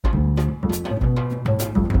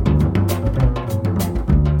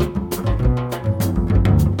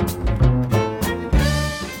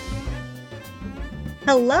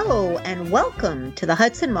Welcome to the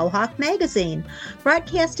Hudson Mohawk Magazine,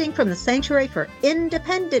 broadcasting from the Sanctuary for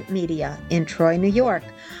Independent Media in Troy, New York,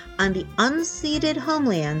 on the unceded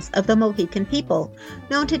homelands of the Mohican people,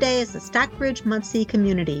 known today as the Stockbridge-Muncie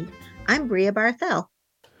community. I'm Bria Barthel.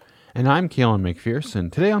 And I'm Keelan McPherson.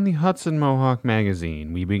 Today on the Hudson Mohawk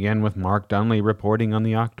Magazine, we begin with Mark Dunlea reporting on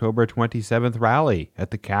the October 27th rally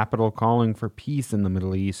at the Capitol calling for peace in the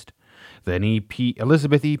Middle East. Then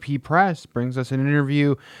Elizabeth E.P. Press brings us an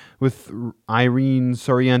interview with Irene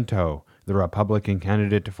Sorriento, the Republican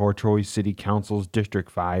candidate for Troy City Council's District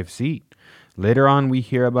 5 seat. Later on, we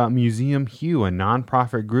hear about Museum Hue, a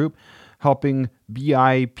nonprofit group helping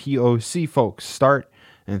BIPOC folks start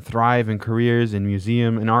and thrive in careers in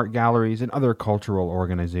museum and art galleries and other cultural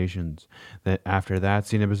organizations. After that,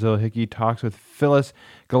 Sina Basila Hickey talks with Phyllis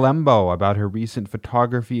Galembo about her recent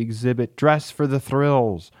photography exhibit, Dress for the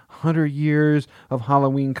Thrills, 100 Years of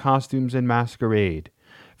Halloween Costumes and Masquerade.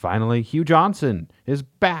 Finally, Hugh Johnson is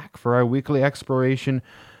back for our weekly exploration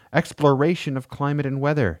of climate and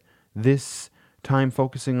weather, this time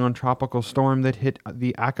focusing on tropical storm that hit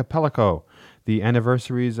the Acapulco, the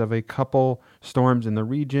anniversaries of a couple storms in the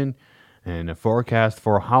region, and a forecast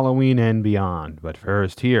for Halloween and beyond. But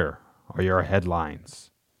first, here are your headlines.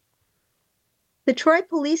 The Troy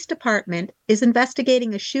Police Department is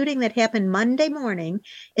investigating a shooting that happened Monday morning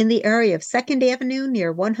in the area of 2nd Avenue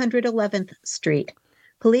near 111th Street.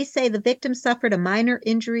 Police say the victim suffered a minor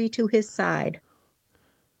injury to his side.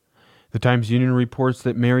 The Times-Union reports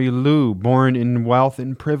that Mary Lou, born in wealth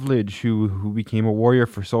and privilege, who became a warrior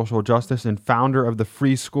for social justice and founder of the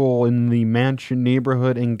free school in the Mansion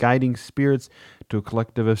neighborhood and guiding spirits to a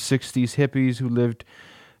collective of 60s hippies who lived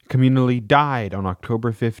communally, died on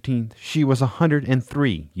October 15th. She was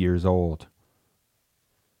 103 years old.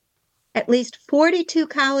 At least 42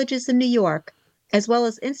 colleges in New York, as well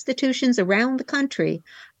as institutions around the country,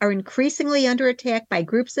 are increasingly under attack by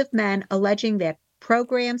groups of men alleging that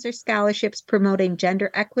programs or scholarships promoting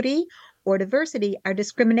gender equity or diversity are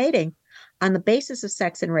discriminating on the basis of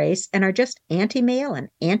sex and race and are just anti-male and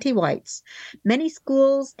anti-whites. Many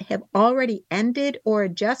schools have already ended or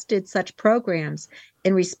adjusted such programs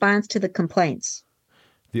in response to the complaints.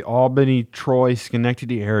 The Albany, Troy,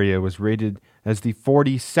 Schenectady area was rated as the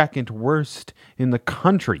 42nd worst in the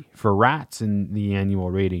country for rats in the annual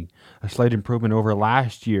rating. A slight improvement over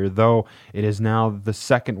last year, though it is now the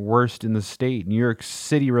second worst in the state. New York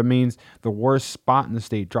City remains the worst spot in the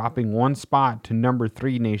state, dropping one spot to number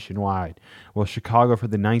 3 nationwide, while Chicago for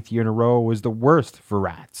the 9th year in a row was the worst for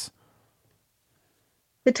rats.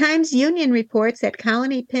 The Times-Union reports that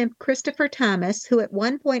colony pimp Christopher Thomas, who at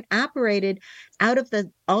one point operated out of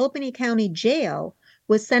the Albany County Jail,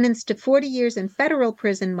 was sentenced to 40 years in federal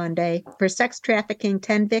prison Monday for sex trafficking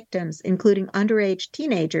 10 victims, including underage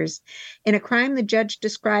teenagers, in a crime the judge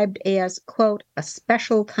described as, quote, a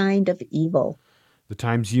special kind of evil. The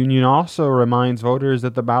Times-Union also reminds voters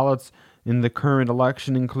that the ballots in the current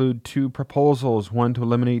election include 2 proposals, one to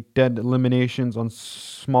eliminate debt eliminations on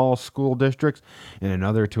small school districts and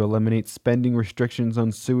another to eliminate spending restrictions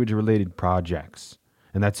on sewage-related projects.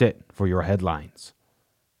 And that's it for your headlines.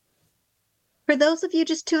 For those of you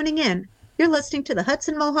just tuning in, you're listening to the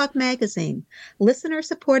Hudson Mohawk Magazine,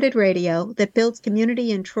 listener-supported radio that builds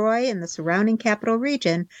community in Troy and the surrounding capital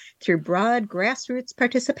region through broad grassroots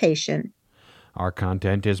participation. Our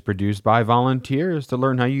content is produced by volunteers. To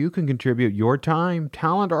learn how you can contribute your time,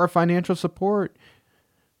 talent, or financial support,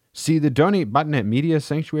 see the donate button at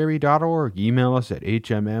mediasanctuary.org. Email us at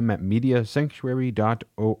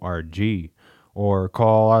hmm@mediasanctuary.org. Or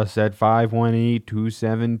call us at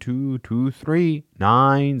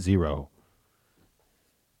 518-272-2390.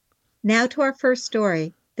 Now to our first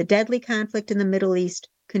story. The deadly conflict in the Middle East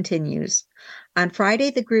continues. On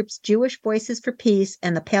Friday, the groups Jewish Voices for Peace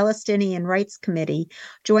and the Palestinian Rights Committee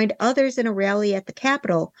joined others in a rally at the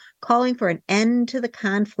Capitol calling for an end to the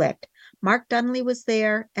conflict. Mark Dunlea was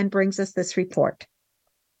there and brings us this report.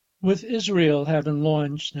 With Israel having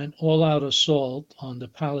launched an all-out assault on the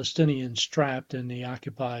Palestinians trapped in the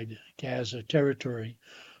occupied Gaza territory,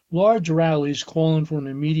 large rallies calling for an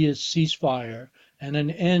immediate ceasefire and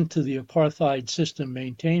an end to the apartheid system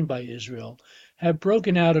maintained by Israel have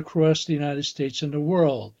broken out across the United States and the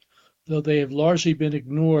world, though they have largely been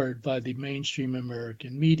ignored by the mainstream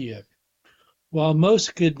American media. While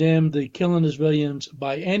most condemn the killing of Israelis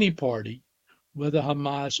by any party, whether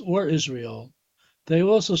Hamas or Israel, they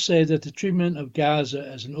also say that the treatment of Gaza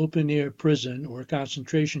as an open-air prison or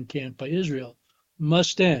concentration camp by Israel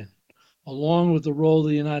must end, along with the role of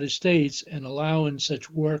the United States in allowing such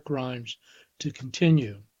war crimes to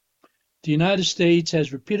continue. The United States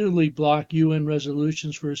has repeatedly blocked UN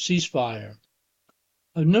resolutions for a ceasefire.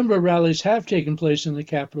 A number of rallies have taken place in the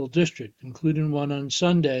Capital District, including one on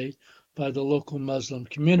Sunday by the local Muslim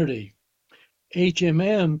community.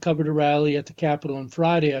 HMM covered a rally at the Capitol on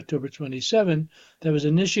Friday, October 27, that was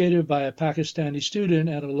initiated by a Pakistani student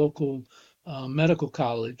at a local medical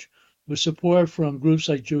college with support from groups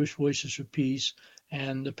like Jewish Voices for Peace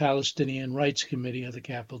and the Palestinian Rights Committee of the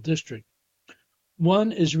Capital District.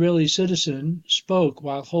 One Israeli citizen spoke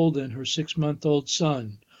while holding her 6-month-old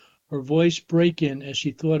son, her voice breaking as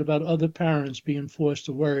she thought about other parents being forced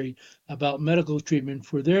to worry about medical treatment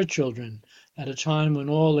for their children at a time when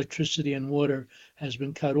all electricity and water has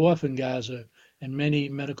been cut off in Gaza and many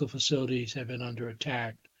medical facilities have been under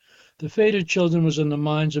attack. The fate of children was on the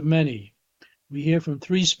minds of many. We hear from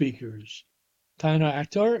 3 speakers: Taina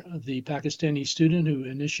Akhtar, the Pakistani student who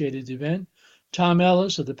initiated the event, Tom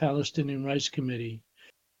Ellis of the Palestinian Rights Committee,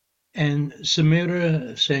 and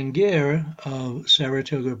Samira Sangair of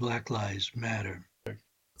Saratoga Black Lives Matter.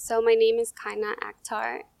 So my name is Kaina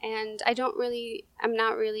Akhtar, and I'm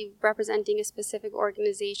not really representing a specific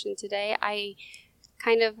organization today. I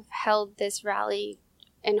kind of held this rally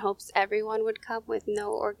in hopes everyone would come with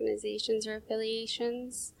no organizations or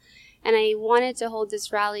affiliations. And I wanted to hold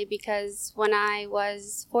this rally because when I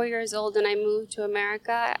was 4 years old and I moved to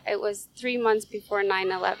America, it was 3 months before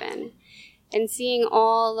 9/11. And seeing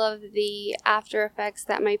all of the after effects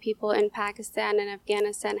that my people in Pakistan and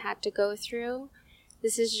Afghanistan had to go through,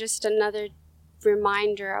 this is just another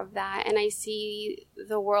reminder of that. And I see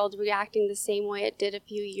the world reacting the same way it did a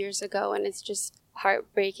few years ago, and it's just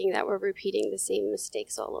heartbreaking that we're repeating the same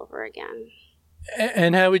mistakes all over again.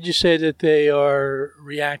 And how would you say that they are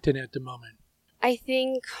reacting at the moment? I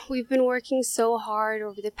think we've been working so hard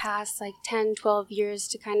over the past 10, 12 years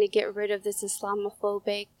to kind of get rid of this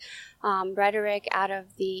Islamophobic rhetoric out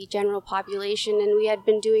of the general population, and we had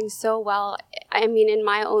been doing so well, I mean, in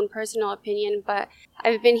my own personal opinion, but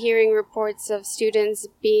I've been hearing reports of students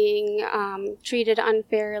being treated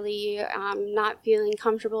unfairly, not feeling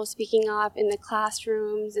comfortable speaking up in the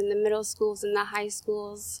classrooms, in the middle schools, in the high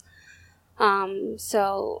schools.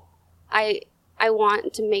 So I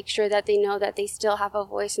want to make sure that they know that they still have a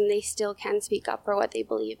voice and they still can speak up for what they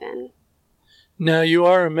believe in. Now, you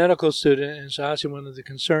are a medical student, and so obviously one of the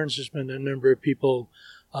concerns has been a number of people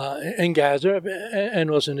in Gaza and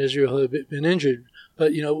also in Israel who have been injured.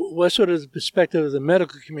 But, what's sort of the perspective of the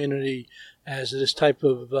medical community as this type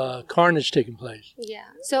of carnage taking place? Yeah.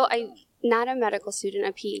 So I'm not a medical student,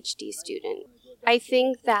 a PhD student. I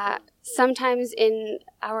think that sometimes in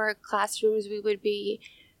our classrooms we would be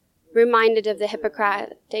reminded of the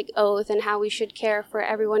Hippocratic Oath and how we should care for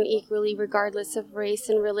everyone equally regardless of race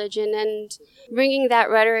and religion. And bringing that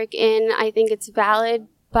rhetoric in, I think it's valid,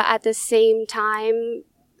 but at the same time,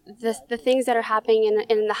 the things that are happening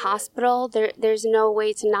in the hospital, there's no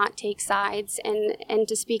way to not take sides and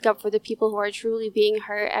to speak up for the people who are truly being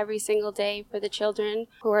hurt every single day, for the children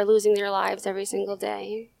who are losing their lives every single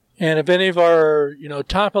day. And if any of our,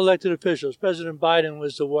 top elected officials, President Biden,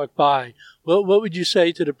 was to walk by, what would you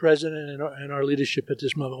say to the president and our leadership at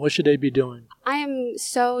this moment? What should they be doing? I am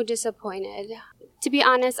so disappointed. To be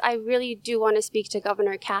honest, I really do want to speak to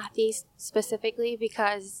Governor Kathy specifically,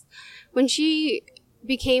 because when she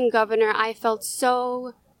became governor, I felt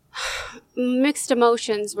so mixed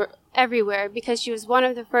emotions were everywhere, because she was one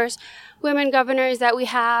of the first women governors that we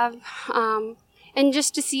have. And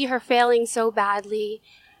just to see her failing so badly,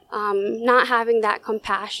 not having that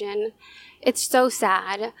compassion, it's so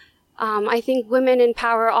sad. I think women in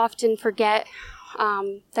power often forget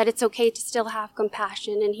that it's okay to still have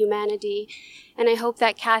compassion and humanity, and I hope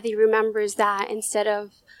that Kathy remembers that instead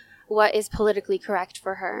of what is politically correct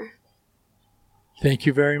for her. Thank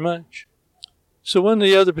you very much. So one of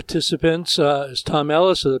the other participants is Tom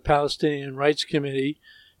Ellis of the Palestinian Rights Committee.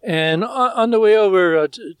 And on the way over,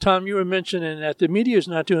 Tom, you were mentioning that the media is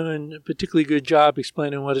not doing a particularly good job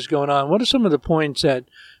explaining what is going on. What are some of the points that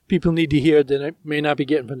people need to hear that may not be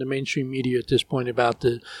getting from the mainstream media at this point about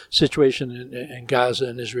the situation in Gaza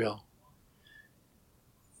and Israel?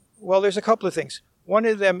 Well, there's a couple of things. One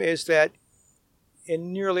of them is that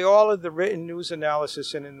in nearly all of the written news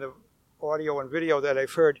analysis and in the audio and video that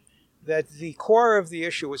I've heard, that the core of the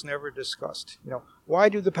issue was never discussed. Why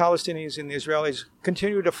do the Palestinians and the Israelis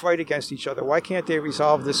continue to fight against each other? Why can't they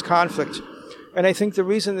resolve this conflict? And I think the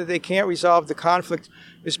reason that they can't resolve the conflict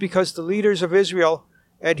is because the leaders of Israel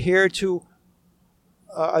adhere to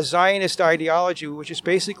a Zionist ideology, which is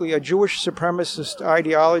basically a Jewish supremacist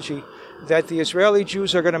ideology, that the Israeli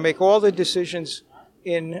Jews are going to make all the decisions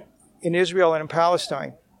in Israel and in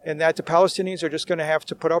Palestine, and that the Palestinians are just going to have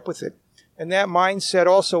to put up with it. And that mindset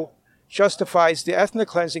also justifies the ethnic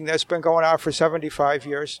cleansing that's been going on for 75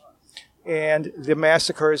 years. and the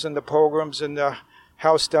massacres and the pogroms and the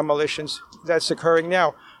house demolitions that's occurring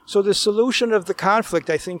now. So the solution of the conflict,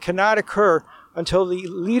 I think, cannot occur until the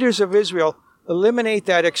leaders of Israel eliminate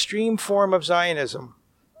that extreme form of Zionism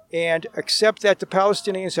and accept that the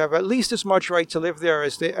Palestinians have at least as much right to live there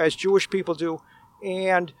as Jewish people do,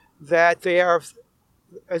 and that they have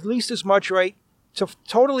at least as much right to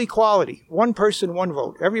total equality. One person, one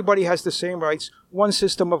vote. Everybody has the same rights, one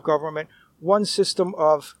system of government, one system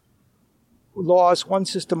of laws, one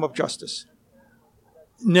system of justice.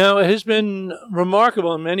 Now, it has been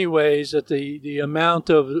remarkable in many ways that the amount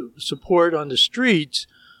of support on the streets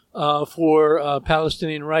for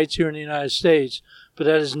Palestinian rights here in the United States, but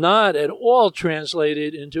that is not at all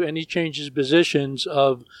translated into any changes in positions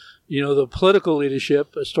of, the political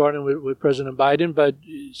leadership, starting with President Biden, but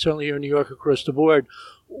certainly here in New York across the board.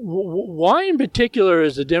 Why in particular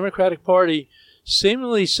is the Democratic Party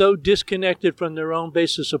seemingly so disconnected from their own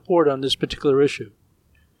base of support on this particular issue?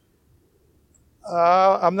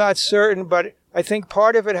 I'm not certain, but I think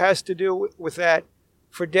part of it has to do with that.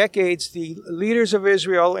 For decades, the leaders of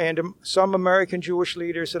Israel and some American Jewish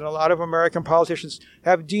leaders and a lot of American politicians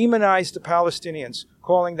have demonized the Palestinians,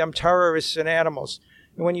 calling them terrorists and animals.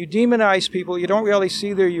 And when you demonize people, you don't really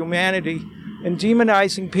see their humanity. And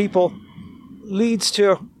demonizing people leads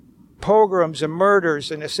to pogroms and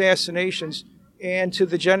murders and assassinations and to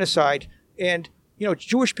the genocide. And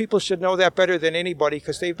Jewish people should know that better than anybody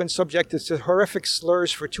because they've been subjected to horrific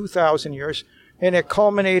slurs for 2,000 years, and it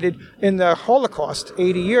culminated in the Holocaust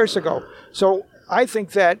 80 years ago. So I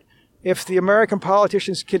think that if the American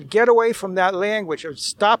politicians could get away from that language of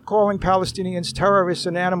stop calling Palestinians terrorists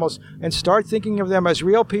and animals and start thinking of them as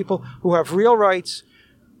real people who have real rights,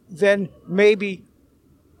 then maybe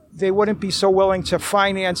they wouldn't be so willing to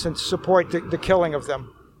finance and support the killing of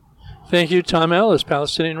them. Thank you, Tom Ellis,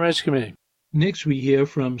 Palestinian Rights Committee. Next, we hear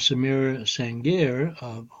from Samira Sangair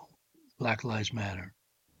of Black Lives Matter.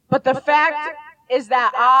 But the fact is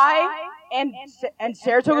that I and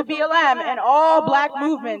Saratoga BLM and all black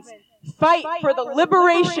movements fight for the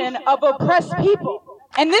liberation of oppressed people.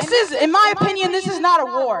 And this is, in my opinion, this is not a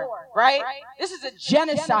war, right? This is a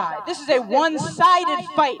genocide. This is a one-sided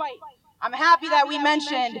fight. I'm happy that we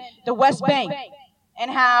mentioned the West Bank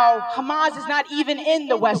and how Hamas is not even in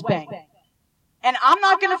the West Bank. And I'm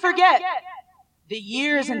not going to forget the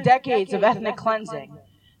years and decades of ethnic cleansing,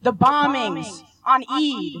 the bombings on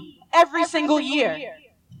Eid every single year.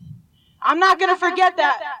 I'm not going to forget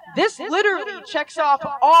that this literally checks off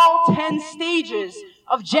all 10 stages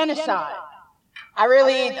of genocide.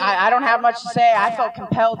 I don't have much to say. I felt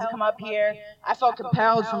compelled to come up here. I felt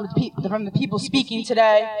compelled from the people speaking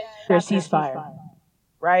today. There's a ceasefire,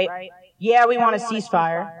 right? Yeah, we want a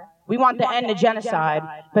ceasefire. We want to end the genocide.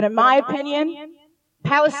 But in my opinion,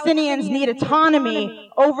 Palestinians need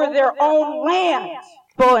autonomy over their own land.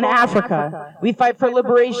 In Africa, we fight for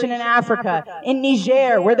liberation in Africa. In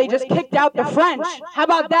Niger, where they just kicked out the French. How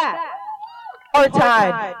about that?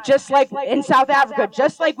 Apartheid, just like in South Africa,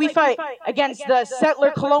 just like we fight against the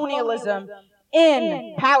settler colonialism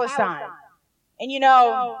in Palestine. And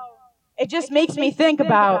it just makes me think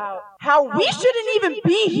about how we shouldn't even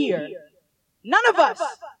be here. None of us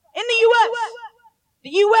in the U.S. The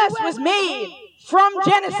U.S. was made from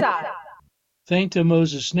genocide. Thank to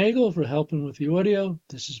Moses Nagel for helping with the audio.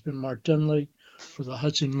 This has been Mark Dunlea for the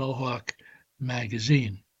Hudson Mohawk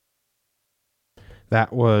Magazine.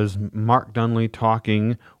 That was Mark Dunlea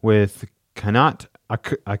talking with Kanat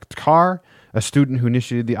Akhtar, a student who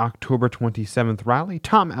initiated the October 27th rally,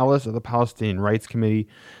 Tom Ellis of the Palestinian Rights Committee,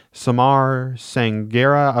 Samar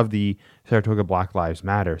Sangaira of the Saratoga Black Lives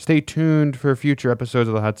Matter. Stay tuned for future episodes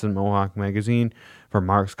of the Hudson Mohawk Magazine for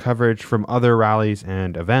Mark's coverage from other rallies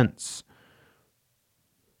and events.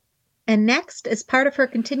 And next, as part of her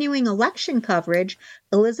continuing election coverage,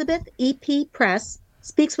 Elizabeth E.P. Press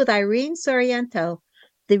speaks with Irene Sorriento,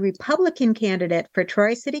 the Republican candidate for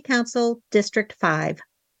Troy City Council, District 5.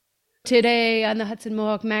 Today on the Hudson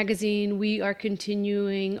Mohawk Magazine, we are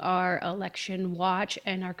continuing our election watch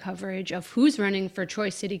and our coverage of who's running for Troy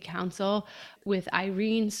City Council with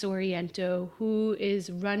Irene Sorriento, who is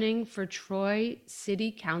running for Troy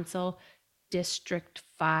City Council, District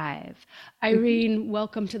 5. Irene,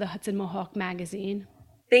 welcome to the Hudson Mohawk Magazine.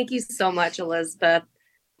 Thank you so much, Elizabeth.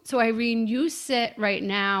 So Irene, you sit right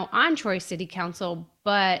now on Troy City Council,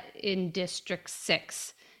 but in District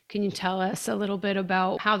 6. Can you tell us a little bit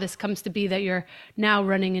about how this comes to be that you're now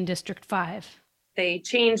running in District 5? They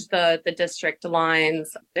changed the district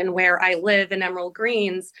lines, and where I live in Emerald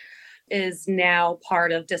Greens is now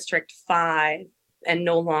part of District 5 and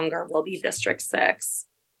no longer will be District 6.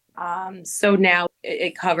 So now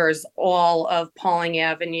it covers all of Pauling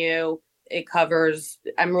Avenue, It covers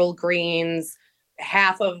Emerald Greens,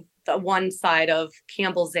 half of the one side of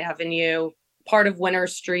Campbell's Avenue, part of Winter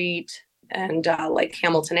Street, and like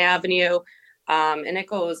Hamilton Avenue. And it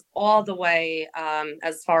goes all the way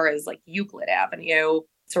as far as like Euclid Avenue.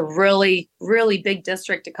 It's a really, really big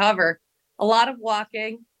district to cover. A lot of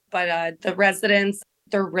walking, but the residents,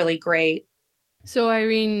 they're really great. So,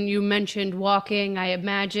 Irene, you mentioned walking. I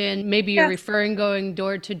imagine maybe you're referring going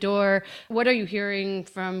door to door. What are you hearing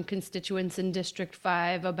from constituents in District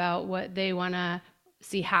 5 about what they want to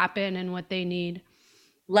see happen and what they need?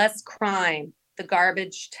 Less crime. The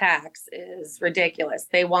garbage tax is ridiculous.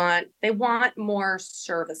 They want more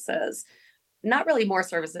services. Not really more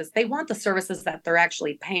services. They want the services that they're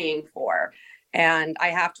actually paying for. And I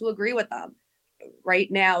have to agree with them. Right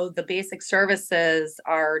now, the basic services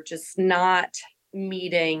are just not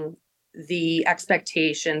meeting the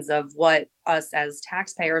expectations of what us as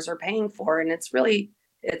taxpayers are paying for. And it's really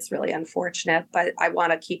unfortunate, but I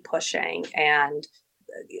want to keep pushing and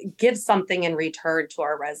give something in return to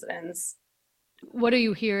our residents. What are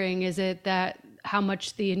you hearing? Is it that how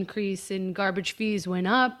much the increase in garbage fees went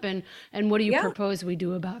up, and what do you propose we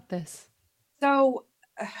do about this? So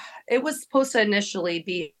it was supposed to initially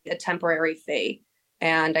be a temporary fee.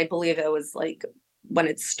 And I believe it was like when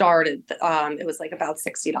it started, it was like about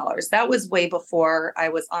 $60. That was way before I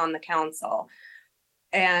was on the council.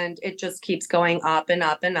 And it just keeps going up and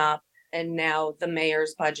up and up. And now the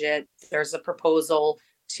mayor's budget, there's a proposal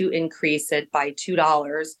to increase it by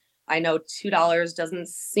 $2. I know $2 doesn't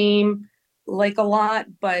seem like a lot,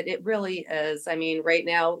 but it really is. I mean, right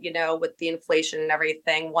now, with the inflation and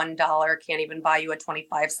everything, $1 can't even buy you a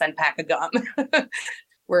 25-cent pack of gum.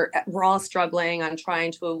 We're all struggling on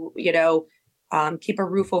trying to, keep a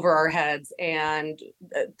roof over our heads and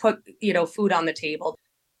put, food on the table.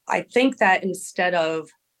 I think that instead of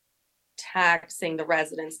taxing the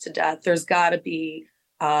residents to death, there's got to be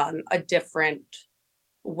a different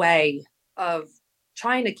way of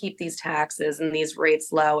trying to keep these taxes and these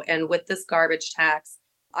rates low. And with this garbage tax,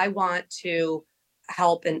 I want to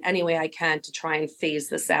help in any way I can to try and phase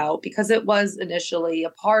this out, because it was initially a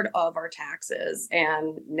part of our taxes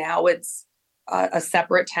and now it's a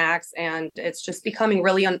separate tax, and it's just becoming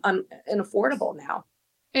really unaffordable now.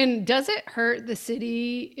 And does it hurt the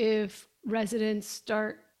city if residents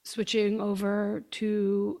start switching over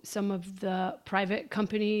to some of the private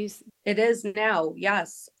companies? It is now,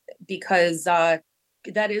 yes, because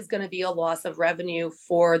that is going to be a loss of revenue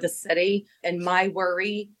for the city. And my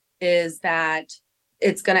worry is that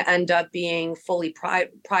it's going to end up being fully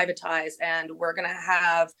privatized, and we're going to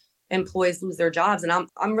have employees lose their jobs. And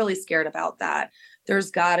I'm really scared about that. There's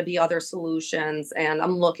got to be other solutions, and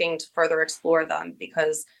I'm looking to further explore them,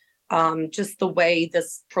 because just the way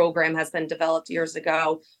this program has been developed years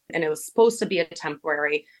ago, and it was supposed to be a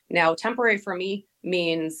temporary. Now, temporary for me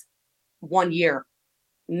means 1 year,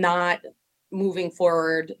 not moving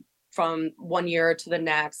forward from 1 year to the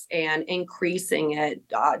next and increasing it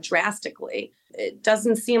drastically. It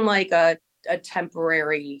doesn't seem like a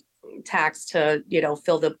temporary tax to,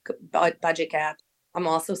 fill the budget gap. I'm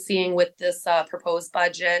also seeing with this proposed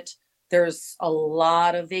budget, there's a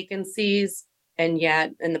lot of vacancies. And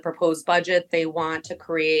yet in the proposed budget, they want to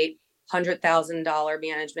create $100,000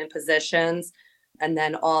 management positions, and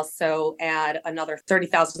then also add another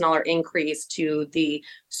 $30,000 increase to the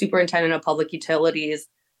superintendent of public utilities.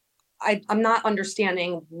 I'm not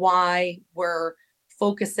understanding why we're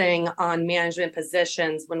focusing on management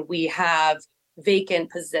positions when we have vacant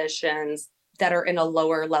positions that are in a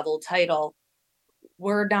lower level title.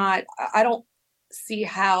 I don't see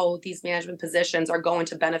how these management positions are going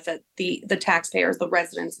to benefit the taxpayers, the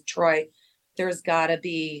residents of Troy. There's got to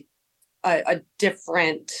be a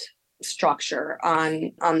different structure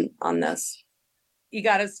on this. You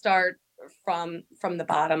got to start from the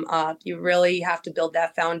bottom up. You really have to build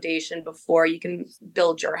that foundation before you can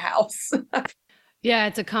build your house. Yeah,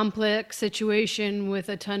 it's a complex situation with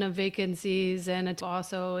a ton of vacancies. And it's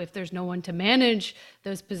also, if there's no one to manage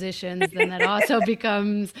those positions, then that also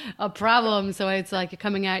becomes a problem. So it's like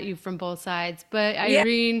coming at you from both sides. But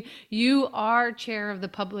Irene, you are chair of the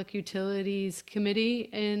Public Utilities Committee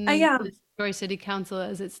in the Troy City Council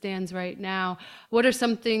as it stands right now. What are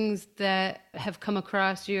some things that have come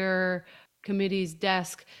across your committee's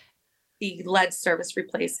desk? The lead service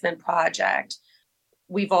replacement project.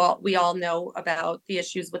 We all know about the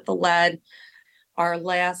issues with the lead. Our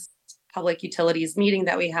last public utilities meeting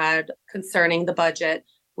that we had concerning the budget,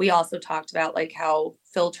 we also talked about like how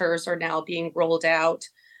filters are now being rolled out.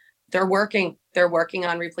 They're working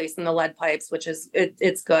on replacing the lead pipes, which is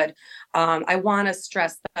it's good. I want to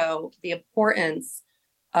stress though the importance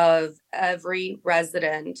of every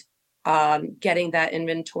resident getting that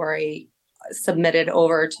inventory submitted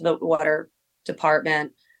over to the water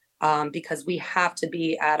department, because we have to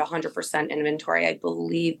be at 100% inventory, I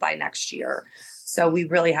believe, by next year. So we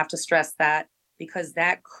really have to stress that, because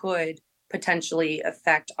that could potentially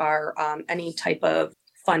affect our any type of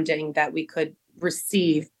funding that we could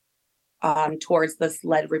receive towards this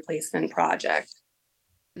lead replacement project.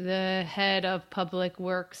 The head of public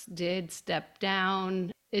works did step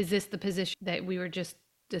down. Is this the position that we were just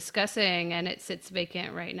discussing and it sits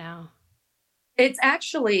vacant right now? It's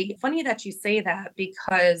actually funny that you say that,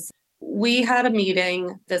 because we had a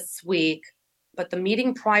meeting this week, but the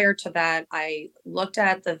meeting prior to that, I looked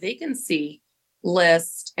at the vacancy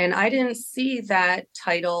list and I didn't see that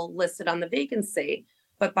title listed on the vacancy.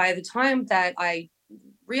 But by the time that I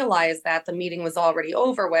realized that, the meeting was already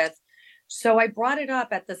over with. So I brought it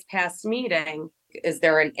up at this past meeting. Is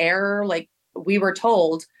there an error? Like we were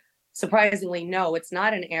told, surprisingly, no, it's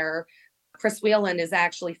not an error. Chris Whelan is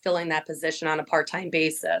actually filling that position on a part-time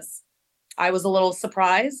basis. I was a little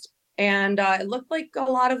surprised, and it looked like a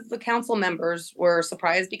lot of the council members were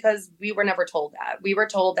surprised, because we were never told that. We were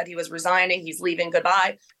told that he was resigning, he's leaving,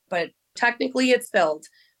 goodbye, but technically it's filled.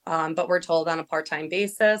 But we're told on a part-time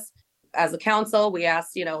basis. As a council, we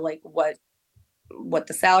asked, like what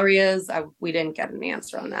the salary is. We didn't get an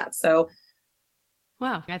answer on that. So,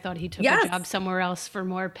 wow, I thought he took yes, a job somewhere else for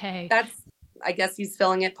more pay. I guess he's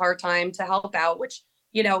filling it part-time to help out, which,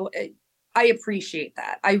 I appreciate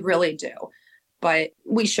that. I really do. But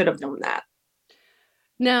we should have known that.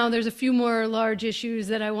 Now, there's a few more large issues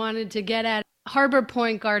that I wanted to get at. Harbor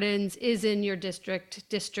Point Gardens is in your district,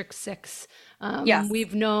 District 6. Yes.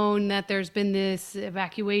 We've known that there's been this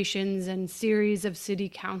evacuations and series of city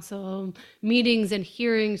council meetings and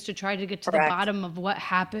hearings to try to get to Correct. the bottom of what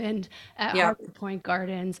happened at Yep. Harbor Point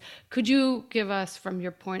Gardens. Could you give us, from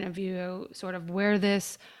your point of view, sort of where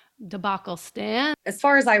this debacle stands? As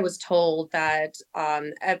far as I was told, that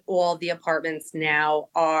at all the apartments now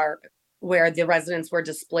are where the residents were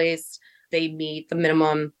displaced, they meet the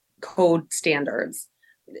minimum code standards.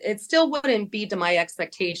 It still wouldn't be to my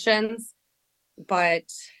expectations, but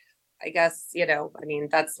I guess,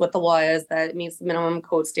 that's what the law is, that it meets the minimum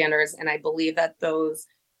code standards. And I believe that those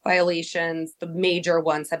violations, the major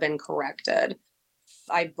ones, have been corrected.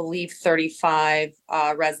 I believe 35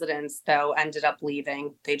 residents, though, ended up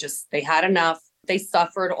leaving. They had enough. They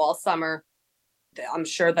suffered all summer. I'm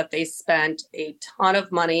sure that they spent a ton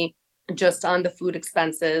of money just on the food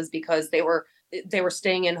expenses, because they were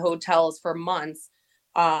staying in hotels for months,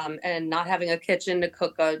 and not having a kitchen to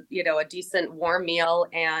cook a decent warm meal.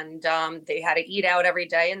 And they had to eat out every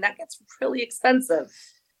day, and that gets really expensive.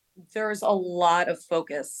 There's a lot of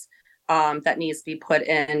focus that needs to be put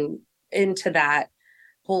into that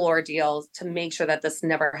whole ordeal to make sure that this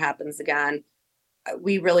never happens again.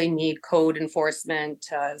 We really need code enforcement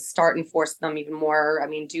to start enforcing them even more.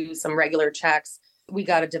 Do some regular checks. We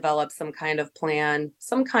got to develop some kind of plan,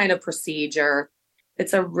 some kind of procedure.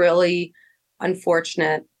 It's a really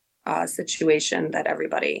unfortunate situation that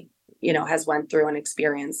everybody, has went through and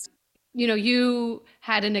experienced. You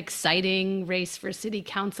had an exciting race for city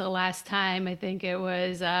council last time. I think it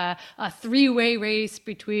was a three-way race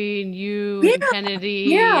between you and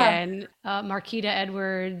Kennedy and Marquita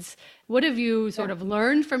Edwards. What have you sort of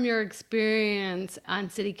learned from your experience on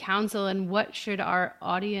city council, and what should our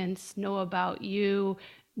audience know about you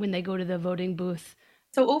when they go to the voting booth?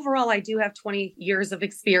 So overall, I do have 20 years of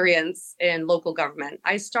experience in local government.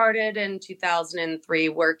 I started in 2003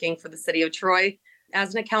 working for the city of Troy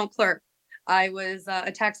as an account clerk. I was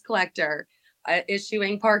a tax collector,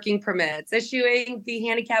 issuing parking permits, issuing the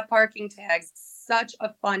handicap parking tags. Such a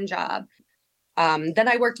fun job. Then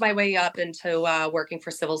I worked my way up into working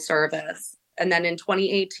for civil service. And then in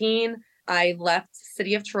 2018, I left the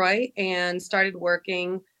city of Troy and started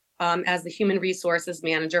working as the human resources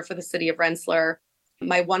manager for the city of Rensselaer.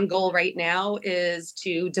 My one goal right now is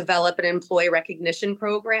to develop an employee recognition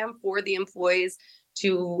program for the employees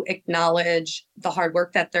to acknowledge the hard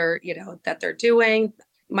work that they're doing.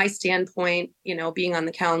 My standpoint, being on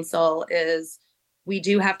the council, is we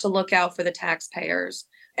do have to look out for the taxpayers,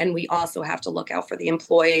 and we also have to look out for the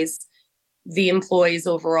employees. The employees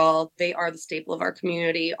overall, they are the staple of our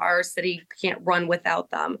community. Our city can't run without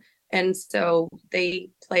them. And so they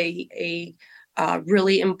play a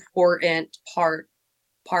really important part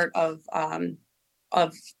of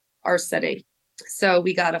our city. So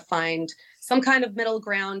we got to find some kind of middle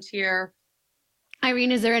ground here.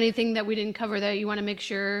 Irene, is there anything that we didn't cover that you want to make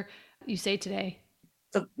sure you say today?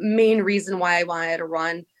 The main reason why I wanted to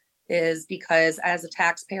run is because, as a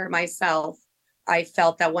taxpayer myself, I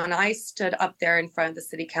felt that when I stood up there in front of the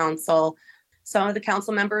city council, some of the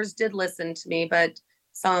council members did listen to me, but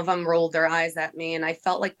some of them rolled their eyes at me, and I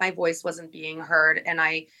felt like my voice wasn't being heard. And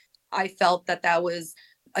I felt that that was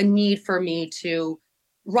a need for me to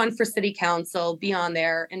run for city council, be on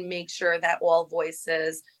there, and make sure that all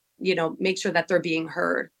voices, make sure that they're being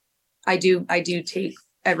heard. I do take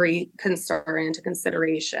every concern into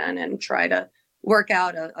consideration and try to work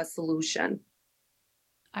out a solution.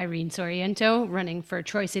 Irene Sorriento, running for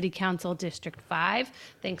Troy City Council District 5.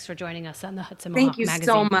 Thanks for joining us on the Hudson Mohawk Magazine. Thank you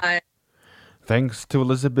so much. Thanks to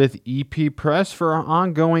Elizabeth E.P. Press for our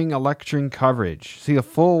ongoing election coverage. See a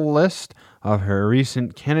full list of her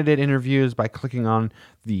recent candidate interviews by clicking on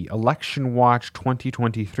the Election Watch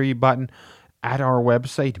 2023 button at our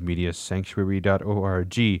website,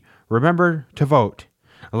 mediasanctuary.org. Remember to vote.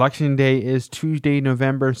 Election Day is Tuesday,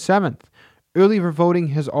 November 7th. Early voting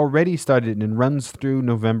has already started and runs through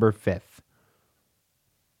November 5th.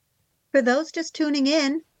 For those just tuning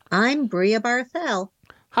in, I'm Bria Barthel.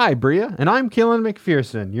 Hi, Bria, and I'm Keelan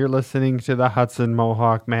McPherson. You're listening to the Hudson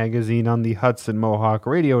Mohawk Magazine on the Hudson Mohawk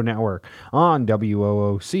Radio Network on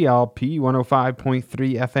WOOCLP 105.3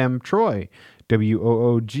 FM Troy,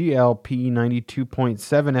 WOOGLP 92.7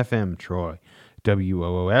 FM Troy,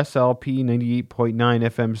 WOOSLP 98.9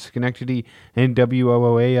 FM Schenectady, and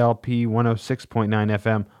WOOALP 106.9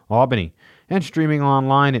 FM Albany, and streaming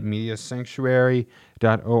online at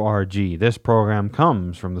mediasanctuary.org. This program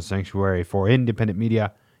comes from the Sanctuary for Independent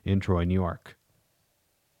Media in Troy, New York.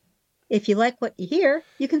 If you like what you hear,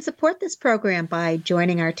 you can support this program by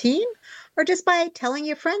joining our team or just by telling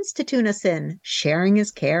your friends to tune us in. Sharing is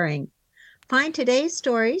caring. Find today's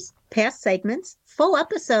stories, past segments, full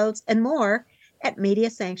episodes, and more at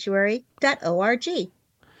mediasanctuary.org.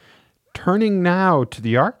 Turning now to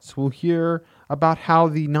the arts, we'll hear about how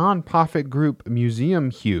the nonprofit group Museum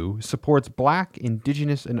Hue supports Black,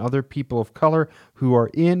 Indigenous, and other people of color who are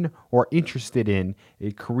in or interested in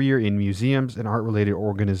a career in museums and art-related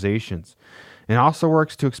organizations, and also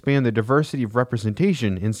works to expand the diversity of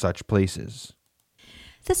representation in such places.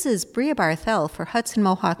 This is Bria Barthel for Hudson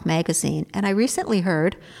Mohawk Magazine, and I recently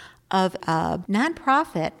heard of a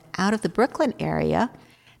nonprofit out of the Brooklyn area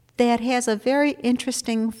that has a very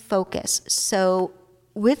interesting focus. So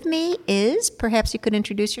with me is, perhaps you could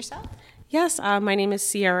introduce yourself? Yes, my name is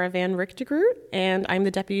Sierra Van Richtegroot, and I'm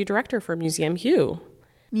the Deputy Director for Museum Hue.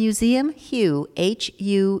 Museum Hue,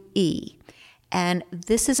 H-U-E. And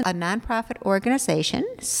this is a nonprofit organization,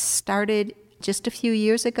 started just a few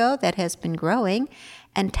years ago, that has been growing.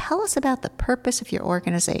 And tell us about the purpose of your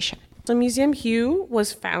organization. So Museum Hue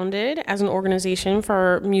was founded as an organization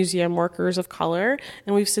for museum workers of color,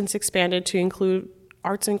 and we've since expanded to include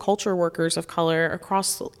arts and culture workers of color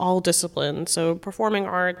across all disciplines, so performing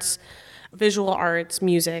arts, visual arts,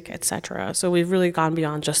 music, etc. So we've really gone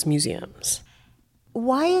beyond just museums.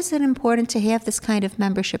 Why is it important to have this kind of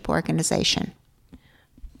membership organization?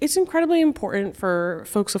 It's incredibly important for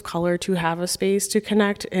folks of color to have a space to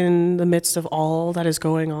connect in the midst of all that is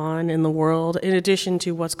going on in the world, in addition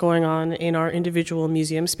to what's going on in our individual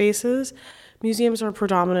museum spaces. Museums are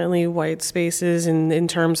predominantly white spaces in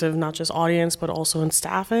terms of not just audience, but also in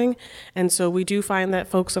staffing. And so we do find that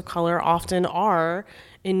folks of color often are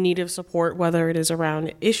in need of support, whether it is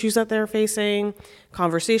around issues that they're facing,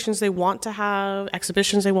 conversations they want to have,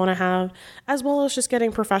 exhibitions they want to have, as well as just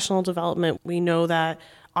getting professional development. We know that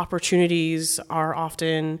opportunities are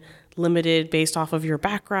often limited based off of your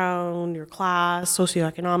background, your class,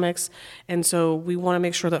 socioeconomics. And so we want to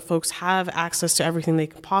make sure that folks have access to everything they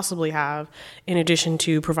can possibly have, in addition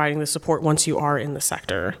to providing the support once you are in the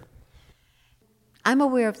sector. I'm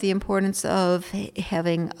aware of the importance of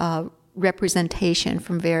having representation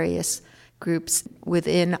from various groups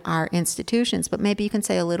within our institutions, but maybe you can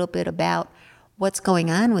say a little bit about what's going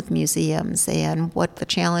on with museums and what the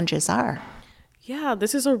challenges are. Yeah,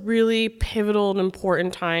 this is a really pivotal and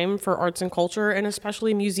important time for arts and culture, and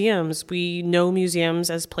especially museums. We know museums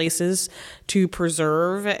as places to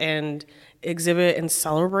preserve and exhibit and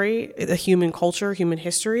celebrate the human culture, human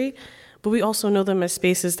history, but we also know them as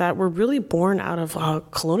spaces that were really born out of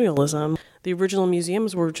colonialism. The original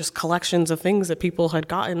museums were just collections of things that people had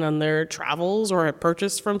gotten on their travels or had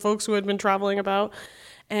purchased from folks who had been traveling about.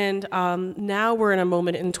 And now we're in a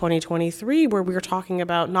moment in 2023 where we're talking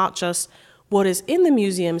about not just what is in the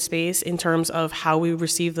museum space in terms of how we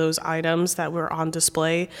receive those items that were on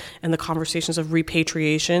display and the conversations of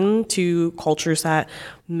repatriation to cultures that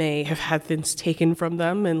may have had things taken from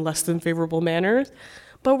them in less than favorable manners.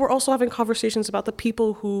 But we're also having conversations about the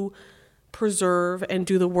people who preserve and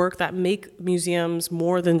do the work that make museums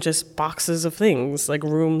more than just boxes of things, like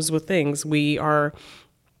rooms with things. We are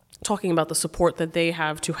talking about the support that they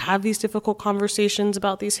have to have these difficult conversations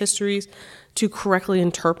about these histories, to correctly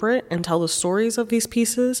interpret and tell the stories of these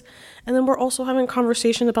pieces. And then we're also having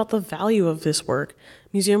conversation about the value of this work.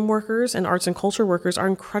 Museum workers and arts and culture workers are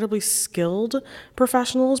incredibly skilled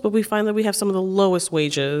professionals, but we find that we have some of the lowest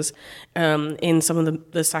wages in some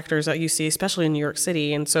of the sectors that you see, especially in New York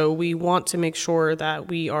City. And so we want to make sure that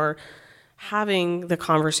we are having the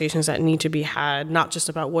conversations that need to be had, not just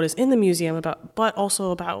about what is in the museum, but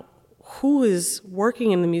also about who is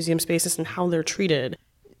working in the museum spaces and how they're treated.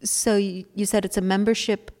 So you said it's a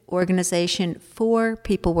membership organization for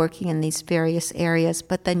people working in these various areas,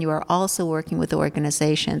 but then you are also working with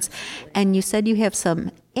organizations. And you said you have some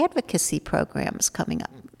advocacy programs coming up.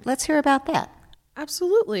 Let's hear about that.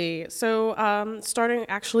 Absolutely. So starting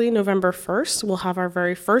actually November 1st, we'll have our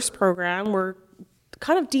very first program. We're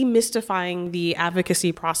kind of demystifying the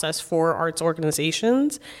advocacy process for arts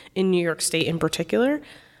organizations in New York State in particular.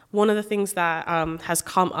 One of the things that has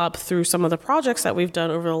come up through some of the projects that we've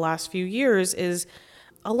done over the last few years is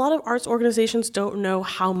a lot of arts organizations don't know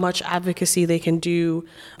how much advocacy they can do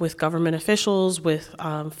with government officials, with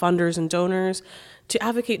funders and donors, to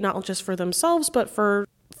advocate not just for themselves, but for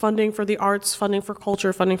funding for the arts, funding for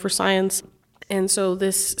culture, funding for science. And so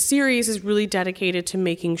this series is really dedicated to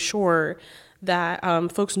making sure that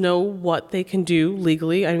folks know what they can do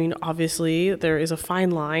legally. I mean, obviously, there is a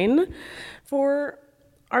fine line for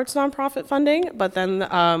arts nonprofit funding, but then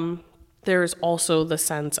there's also the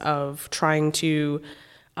sense of trying to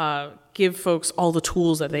give folks all the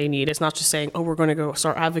tools that they need. It's not just saying, oh, we're going to go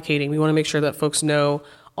start advocating. We want to make sure that folks know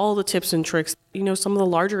all the tips and tricks. You know, some of the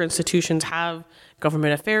larger institutions have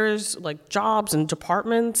government affairs, like jobs and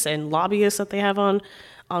departments and lobbyists that they have on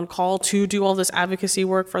call to do all this advocacy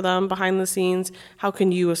work for them behind the scenes. How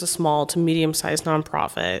can you, as a small to medium-sized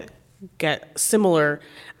nonprofit, get similar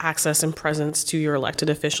access and presence to your elected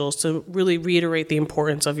officials to really reiterate the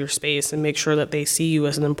importance of your space and make sure that they see you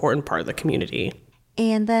as an important part of the community?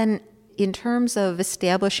 And then in terms of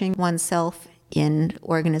establishing oneself in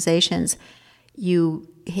organizations, you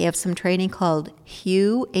have some training called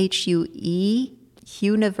Hue, H-U-E,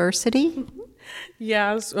 Hue-university.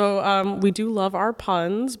 Yeah, so we do love our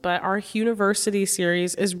puns, but our Hue-university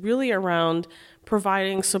series is really around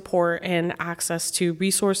providing support and access to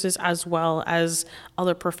resources as well as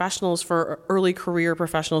other professionals for early career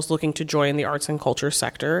professionals looking to join the arts and culture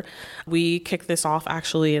sector. We kicked this off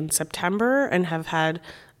actually in September and have had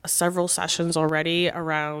several sessions already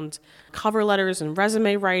around cover letters and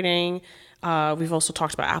resume writing. We've also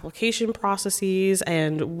talked about application processes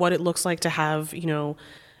and what it looks like to have, you know,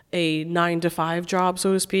 a 9-to-5 job,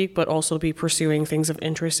 so to speak, but also be pursuing things of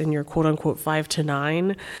interest in your quote-unquote 5 to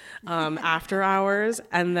 9 after hours.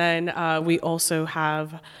 And then we also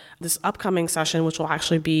have this upcoming session, which will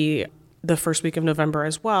actually be the first week of November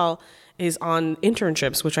as well, is on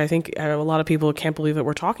internships, which I think a lot of people can't believe that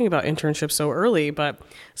we're talking about internships so early, but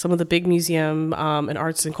some of the big museum and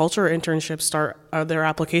arts and culture internships start their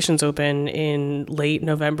applications open in late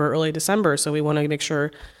November, early December. So we want to make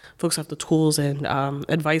sure folks have the tools and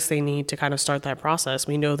advice they need to kind of start that process.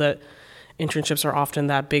 We know that internships are often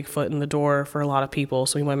that big foot in the door for a lot of people,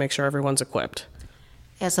 so we want to make sure everyone's equipped.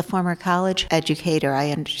 As a former college educator,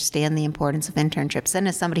 I understand the importance of internships, and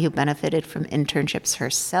as somebody who benefited from internships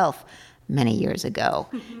herself many years ago.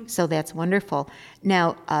 So that's wonderful.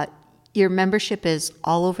 Now, your membership is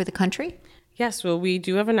all over the country? Yes, well, we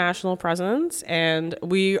do have a national presence, and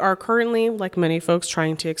we are currently, like many folks,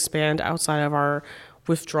 trying to expand outside of our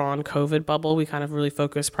withdrawn COVID bubble. We kind of really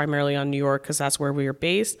focus primarily on New York because that's where we are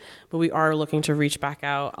based, but we are looking to reach back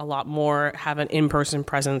out a lot more, have an in-person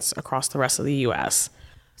presence across the rest of the U.S.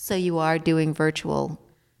 So you are doing virtual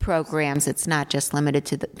programs. It's not just limited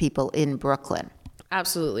to the people in Brooklyn.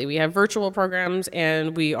 Absolutely. We have virtual programs,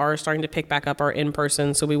 and we are starting to pick back up our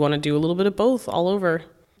in-person, so we want to do a little bit of both all over.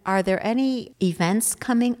 Are there any events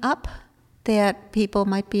coming up that people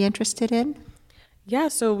might be interested in? Yeah,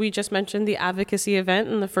 so we just mentioned the advocacy event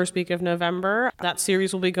in the first week of November. That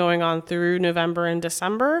series will be going on through November and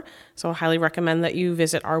December. So I highly recommend that you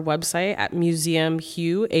visit our website at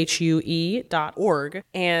museumhue.org.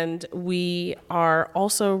 And we are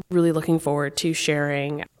also really looking forward to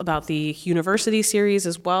sharing about the university series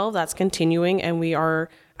as well. That's continuing, and we are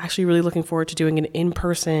actually really looking forward to doing an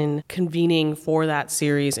in-person convening for that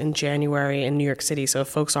series in January in New York City. So if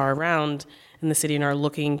folks are around in the city and are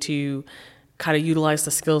looking to kind of utilize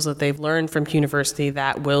the skills that they've learned from university,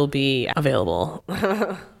 that will be available.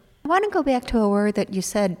 I want to go back to a word that you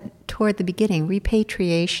said toward the beginning,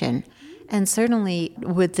 repatriation. And certainly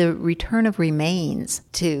with the return of remains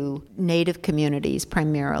to Native communities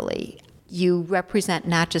primarily, you represent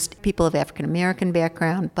not just people of African American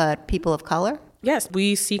background, but people of color? Yes,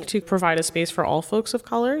 we seek to provide a space for all folks of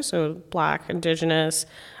color, so Black, Indigenous,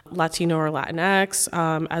 Latino or Latinx,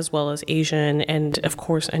 as well as Asian and, of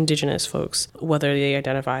course, Indigenous folks, whether they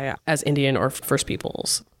identify as Indian or First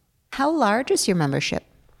Peoples. How large is your membership?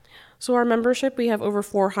 So our membership, we have over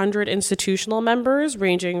 400 institutional members,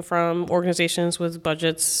 ranging from organizations with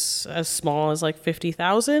budgets as small as like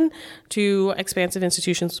 50,000 to expansive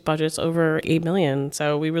institutions with budgets over 8 million.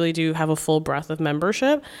 So we really do have a full breadth of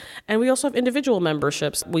membership. And we also have individual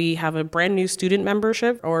memberships. We have a brand new student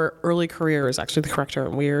membership, or early career is actually the correct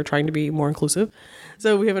term. We are trying to be more inclusive.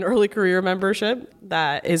 So we have an early career membership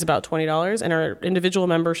that is about $20, and our individual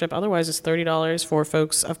membership otherwise is $30 for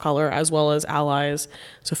folks of color as well as allies.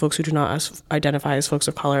 So folks who do not identify as folks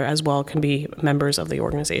of color as well can be members of the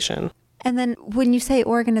organization. And then when you say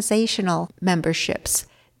organizational memberships,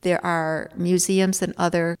 there are museums and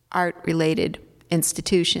other art-related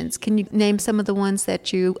institutions. Can you name some of the ones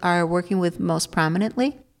that you are working with most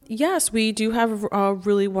prominently? Yes, we do have a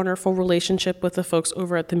really wonderful relationship with the folks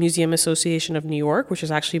over at the Museum Association of New York, which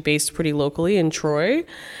is actually based pretty locally in Troy.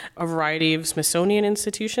 A variety of Smithsonian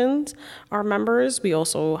institutions are members. We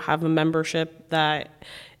also have a membership that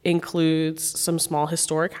includes some small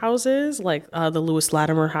historic houses like the Lewis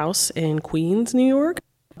Latimer House in Queens, New York.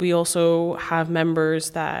 We also have members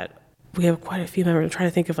that we have quite a few members. I'm trying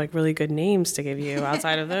to think of like really good names to give you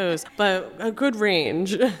outside of those, but a good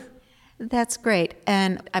range. That's great.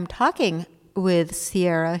 And I'm talking with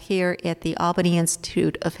Sierra here at the Albany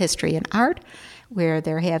Institute of History and Art, where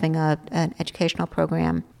they're having an educational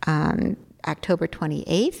program on October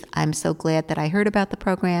 28th. I'm so glad that I heard about the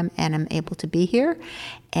program and I'm able to be here.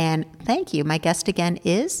 And thank you. My guest again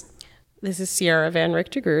is? This is Sierra Van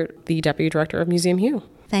Richtergroot, the Deputy Director of Museum Hue.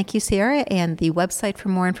 Thank you, Sierra. And the website for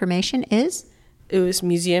more information is? It was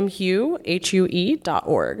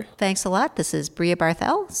museumhue.org. Thanks a lot. This is Bria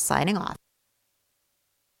Barthel signing off.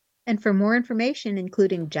 And for more information,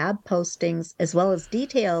 including job postings, as well as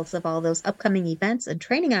details of all those upcoming events and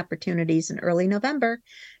training opportunities in early November,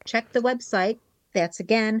 check the website. That's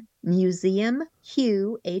again,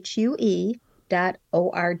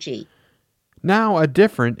 museumhue.org. Now, a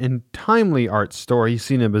different and timely art story.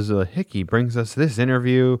 Sina Basila Hickey brings us this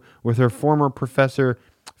interview with her former professor,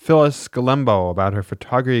 Phyllis Galembo, about her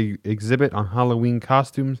photography exhibit on Halloween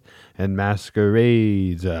costumes and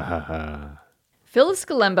masquerades. Phyllis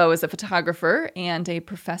Galembo is a photographer and a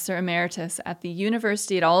professor emeritus at the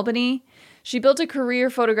University at Albany. She built a career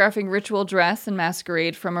photographing ritual dress and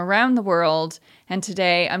masquerade from around the world, and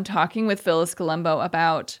today I'm talking with Phyllis Galembo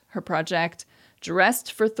about her project,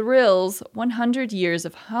 Dressed for Thrills, 100 Years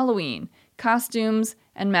of Halloween, Costumes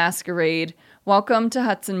and Masquerade. Welcome to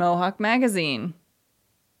Hudson Mohawk Magazine.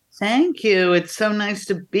 Thank you. It's so nice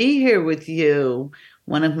to be here with you.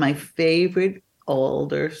 One of my favorite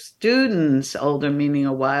older students, older meaning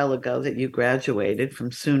a while ago that you graduated from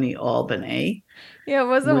SUNY Albany. Yeah, it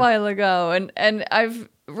was a while ago. And I've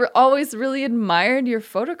always really admired your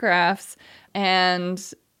photographs, and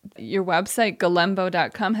your website,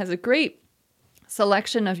 galembo.com, has a great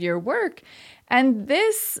selection of your work. And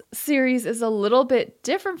this series is a little bit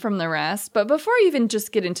different from the rest. But before I even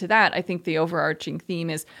just get into that, I think the overarching theme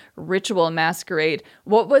is ritual and masquerade.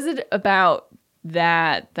 What was it about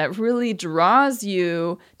that really draws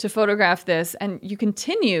you to photograph this, and you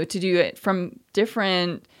continue to do it from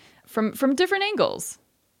different angles?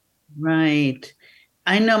 Right.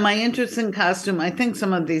 I know my interest in costume, I think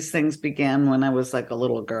some of these things began when I was like a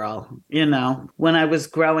little girl, when I was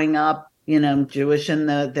growing up, Jewish, and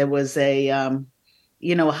there was a, a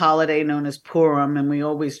holiday known as Purim, and we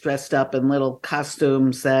always dressed up in little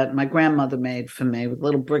costumes that my grandmother made for me with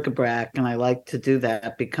little bric-a-brac, and I liked to do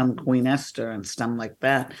that, become Queen Esther and stuff like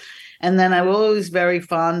that. And then I was always very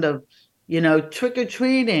fond of,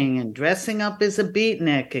 trick-or-treating and dressing up as a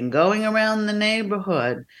beatnik and going around the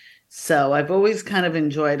neighborhood. So I've always kind of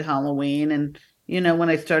enjoyed Halloween. And, when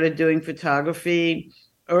I started doing photography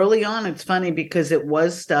early on, it's funny because it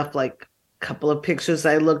was stuff like couple of pictures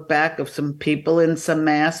I look back of some people in some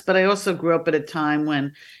masks, but I also grew up at a time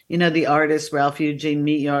when, the artist Ralph Eugene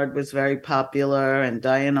Meatyard was very popular, and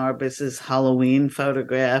Diane Arbus's Halloween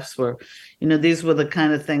photographs were, these were the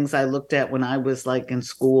kind of things I looked at when I was like in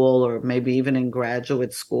school or maybe even in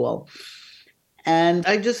graduate school. And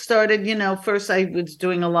I just started, first I was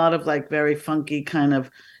doing a lot of like very funky kind of,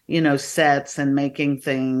 sets and making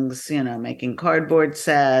things, making cardboard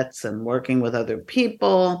sets and working with other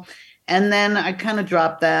people. And then I kind of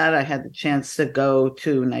dropped that. I had the chance to go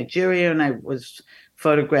to Nigeria, and I was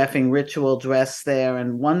photographing ritual dress there.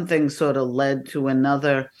 And one thing sort of led to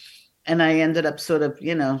another. and I ended up sort of,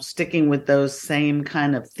 sticking with those same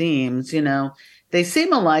kind of themes. They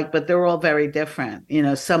seem alike, but they're all very different.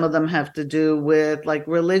 Some of them have to do with like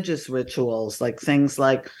religious rituals, like things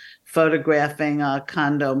like photographing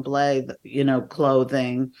candomblé,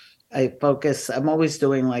 clothing. I'm always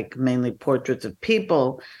doing like mainly portraits of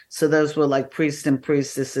people. So those were like priests and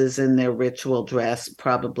priestesses in their ritual dress,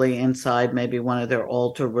 probably inside maybe one of their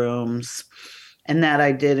altar rooms. And that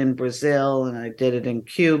I did in Brazil, and I did it in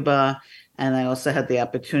Cuba. And I also had the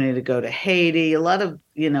opportunity to go to Haiti. A lot of,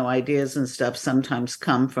 ideas and stuff sometimes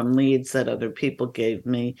come from leads that other people gave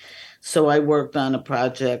me. So I worked on a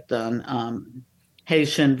project on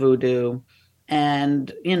Haitian voodoo.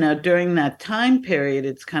 And, during that time period,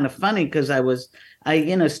 it's kind of funny because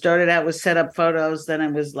I started out with set up photos, then I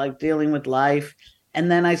was like dealing with life. And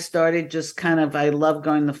then I started just I love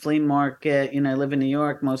going to the flea market. I live in New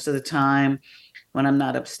York most of the time when I'm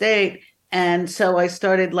not upstate. And so I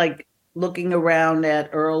started like looking around at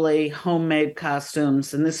early homemade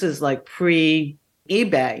costumes. And this is like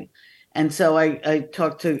pre-eBay. And so I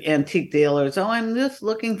talked to antique dealers. Oh, I'm just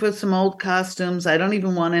looking for some old costumes. I don't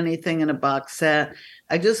even want anything in a box set.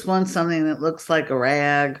 I just want something that looks like a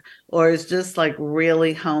rag or is just like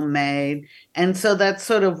really homemade. And so that's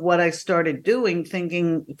sort of what I started doing,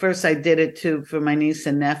 thinking first I did it for my niece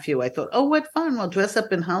and nephew. I thought, oh, what fun. We'll dress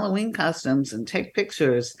up in Halloween costumes and take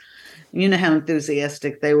pictures. You know how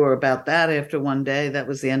enthusiastic they were about that after one day. That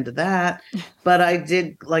was the end of that. But I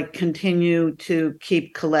did like continue to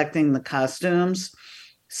keep collecting the costumes.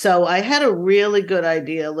 So I had a really good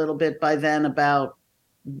idea a little bit by then about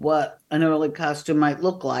what an early costume might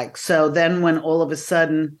look like. So then when all of a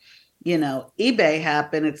sudden, eBay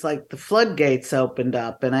happened, it's like the floodgates opened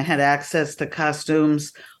up and I had access to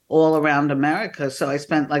costumes all around America. So I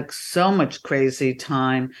spent like so much crazy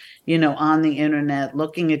time, on the internet,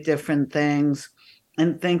 looking at different things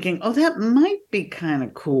and thinking, oh, that might be kind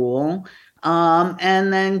of cool.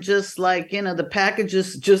 And then just like, the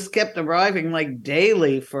packages just kept arriving like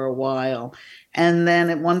daily for a while. And then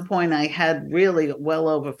at one point I had really well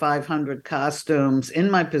over 500 costumes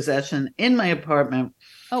in my possession in my apartment.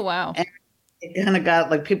 Oh, wow. And it kind of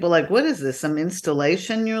got like people like, what is this? Some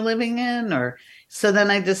installation you're living in? Or so then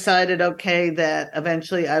I decided, okay, that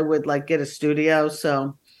eventually I would like get a studio.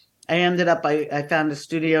 So I ended up, I found a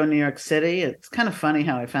studio in New York City. It's kind of funny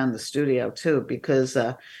how I found the studio too, because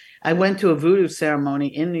I went to a voodoo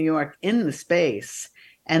ceremony in New York in the space.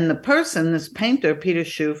 And the person, this painter, Peter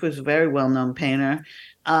Schoof, who's a very well-known painter,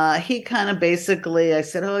 he kind of basically, I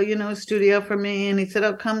said, oh, a studio for me. And he said,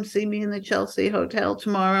 oh, come see me in the Chelsea Hotel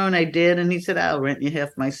tomorrow. And I did. And he said, I'll rent you half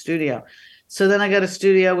my studio. So then I got a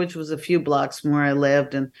studio, which was a few blocks from where I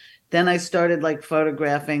lived. And then I started like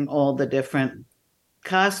photographing all the different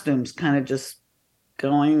costumes, kind of just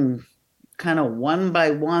going kind of one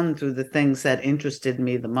by one through the things that interested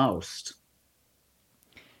me the most.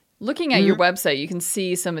 Looking at your website, you can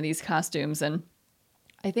see some of these costumes, and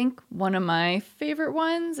I think one of my favorite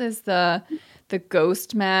ones is the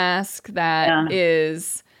ghost mask that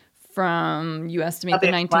is from, you estimate, the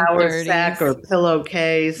 1930s. Sack or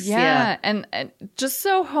pillowcase. Yeah. And just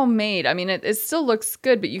so homemade. I mean, it still looks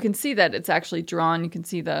good, but you can see that it's actually drawn. You can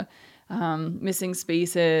see the missing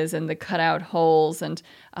spaces and the cutout holes, and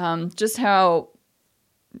just how,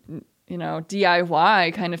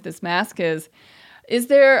 DIY kind of this mask is.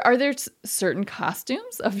 Are there certain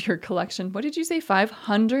costumes of your collection? What did you say,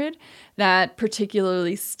 500 that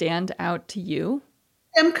particularly stand out to you?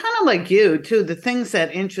 I'm kind of like you, too. The things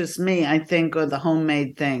that interest me, I think, are the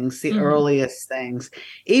homemade things, the earliest things.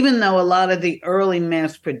 Even though a lot of the early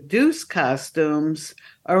mass-produced costumes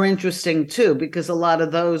are interesting, too, because a lot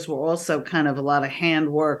of those were also kind of a lot of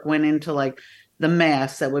handwork went into, like, the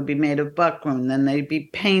masks that would be made of buckram. Then they'd be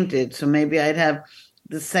painted. So maybe I'd have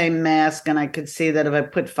the same mask, and I could see that if I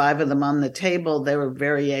put 5 of them on the table, there were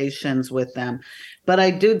variations with them. But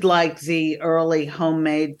I do like the early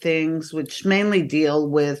homemade things, which mainly deal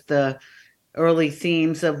with the early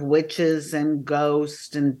themes of witches and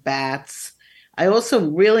ghosts and bats. I also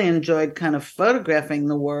really enjoyed kind of photographing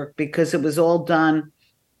the work because it was all done.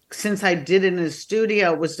 Since I did it in a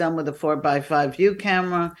studio, it was done with a 4x5 view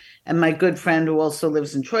camera. And my good friend who also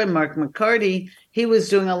lives in Troy, Mark McCarty, he was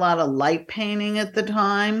doing a lot of light painting at the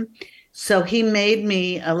time. So he made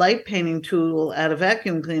me a light painting tool out of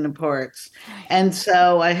vacuum cleaner parts. And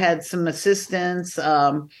so I had some assistants.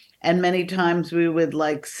 And many times we would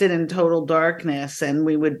like sit in total darkness and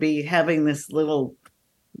we would be having this little,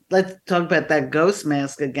 let's talk about that ghost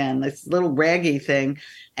mask again, this little raggy thing.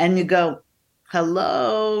 And you go,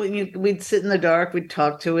 hello, and we'd sit in the dark, we'd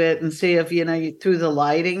talk to it and see if, through the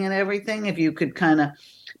lighting and everything, if you could kind of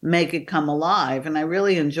make it come alive. And I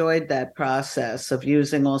really enjoyed that process of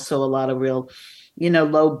using also a lot of real,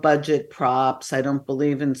 low budget props. I don't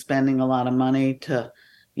believe in spending a lot of money to,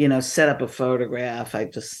 set up a photograph. I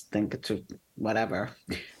just think it's whatever.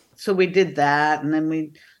 So we did that. And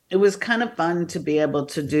then it was kind of fun to be able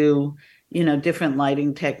to do, different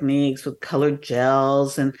lighting techniques with colored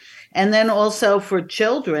gels. And then also for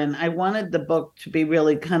children, I wanted the book to be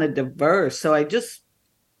really kind of diverse. So I just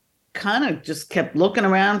kind of just kept looking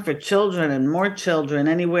around for children and more children,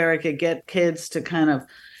 anywhere I could get kids to kind of,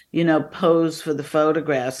 pose for the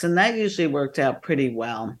photographs. And that usually worked out pretty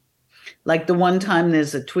well. Like the one time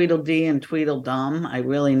there's a Tweedledee and Tweedledum, I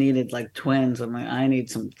really needed like twins. I'm like, I need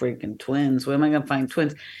some freaking twins. Where am I going to find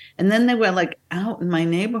twins? And then they were like out in my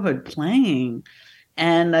neighborhood playing.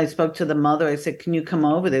 And I spoke to the mother. I said, can you come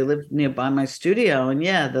over? They live nearby my studio. And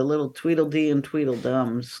yeah, the little Tweedledee and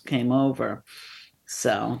Tweedledums came over.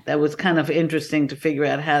 So that was kind of interesting to figure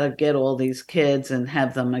out how to get all these kids and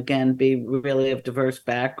have them, again, be really of diverse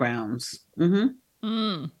backgrounds. Mm-hmm.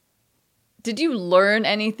 Mm. Did you learn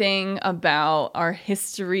anything about our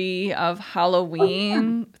history of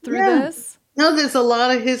Halloween through this? No, there's a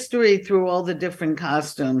lot of history through all the different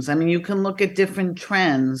costumes. I mean, you can look at different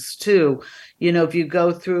trends too. If you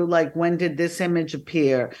go through like, when did this image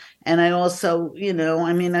appear? And I also,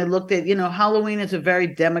 I looked at, Halloween is a very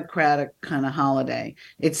democratic kind of holiday.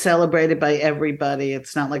 It's celebrated by everybody.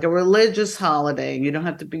 It's not like a religious holiday. You don't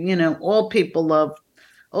have to be,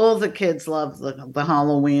 all the kids love the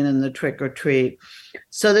Halloween and the trick or treat.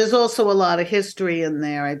 So there's also a lot of history in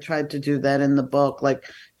there. I tried to do that in the book, like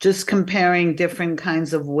just comparing different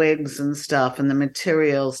kinds of wigs and stuff and the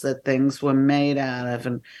materials that things were made out of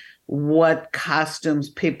and what costumes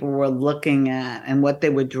people were looking at and what they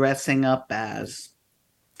were dressing up as.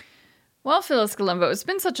 Well, Phyllis Galembo, it's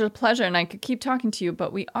been such a pleasure, and I could keep talking to you,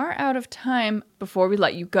 but we are out of time. Before we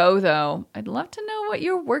let you go, though, I'd love to know what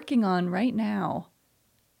you're working on right now.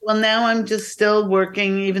 Well, now I'm just still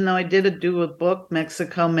working, even though I did do a book,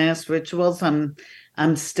 Mexico Mass Rituals. I'm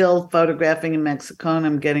still photographing in Mexico, and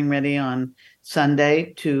I'm getting ready on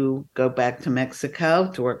Sunday to go back to Mexico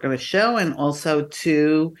to work on a show and also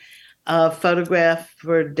to photograph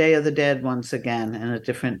for Day of the Dead once again in a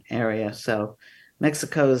different area. So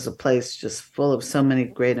Mexico is a place just full of so many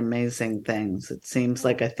great, amazing things. It seems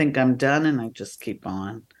like I think I'm done, and I just keep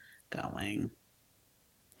on going.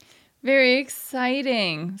 Very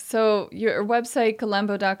exciting. So your website,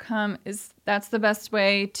 Galembo.com, that's the best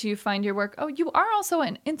way to find your work. Oh, you are also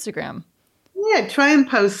on Instagram. Yeah, try and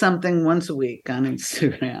post something once a week on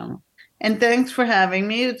Instagram. And thanks for having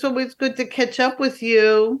me. It's always good to catch up with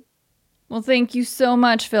you. Well, thank you so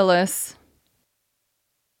much, Phyllis.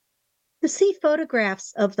 To see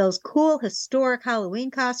photographs of those cool historic Halloween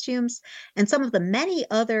costumes and some of the many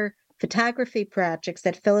other photography projects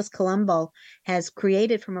that Phyllis Galembo has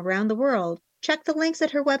created from around the world, check the links at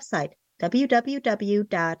her website,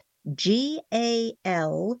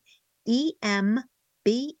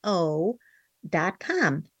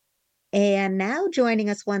 www.galembo.com. And now joining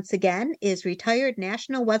us once again is retired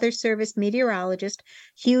National Weather Service meteorologist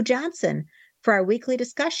Hugh Johnson for our weekly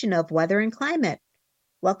discussion of weather and climate.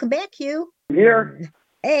 Welcome back, Hugh. Here.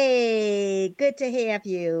 Hey, good to have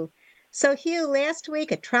you. So, Hugh, last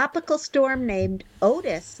week a tropical storm named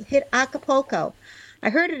Otis hit Acapulco. I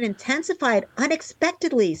heard it intensified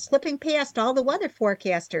unexpectedly, slipping past all the weather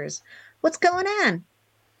forecasters. What's going on?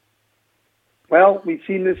 Well, we've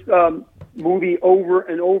seen this movie over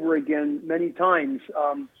and over again many times.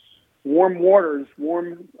 Warm waters,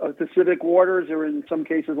 warm Pacific waters, or in some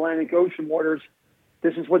cases Atlantic Ocean waters.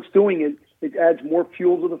 This is what's doing it. It adds more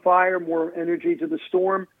fuel to the fire, more energy to the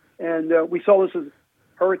storm. And we saw this as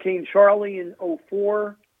Hurricane Charlie in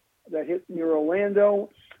 2004 that hit near Orlando.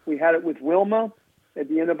 We had it with Wilma at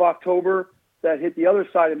the end of October that hit the other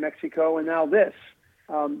side of Mexico, and now this.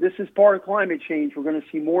 This is part of climate change. We're going to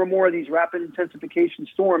see more and more of these rapid intensification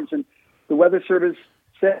storms, and the Weather Service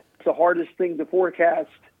said it's the hardest thing to forecast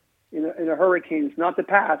in a hurricane. It's not the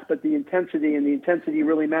path, but the intensity, and the intensity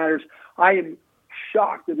really matters. I am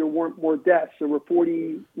shocked that there weren't more deaths. There were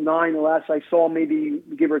 49 the last I saw, maybe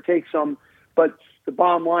give or take some. But the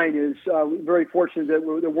bottom line is very fortunate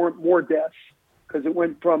that there weren't more deaths, because it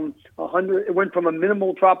went from a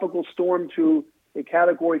minimal tropical storm to a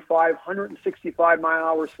Category 5,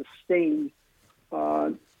 165-mile-an-hour sustained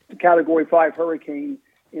Category 5 hurricane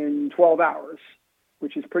in 12 hours,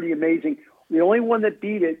 which is pretty amazing. The only one that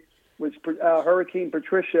beat it was Hurricane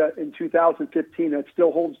Patricia in 2015. That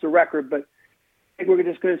still holds the record, but I think we're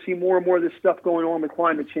just going to see more and more of this stuff going on with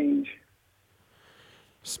climate change.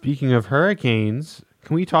 Speaking of hurricanes,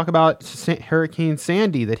 Can we talk about Hurricane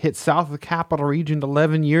Sandy that hit south of the capital region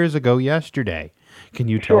 11 years ago yesterday? Can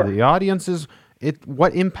you tell the audiences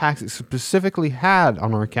what impacts it specifically had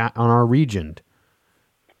on our region?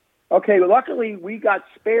 Okay, well, luckily we got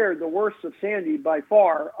spared the worst of Sandy by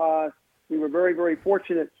far. We were very, very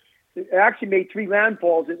fortunate. It actually made 3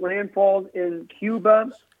 landfalls. It landfalled in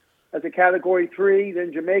Cuba as a Category 3,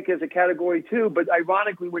 then Jamaica as a Category 2. But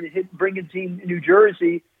ironically, when it hit Brigantine, New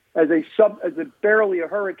Jersey, as barely a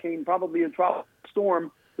hurricane, probably a tropical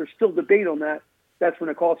storm, there's still debate on that. That's when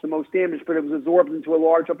it caused the most damage, but it was absorbed into a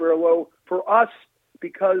large upper low. For us,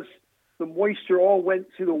 because the moisture all went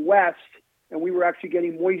to the west, and we were actually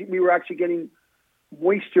getting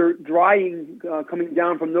moisture drying coming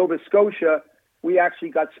down from Nova Scotia, we actually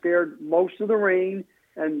got spared most of the rain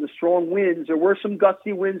and the strong winds. There were some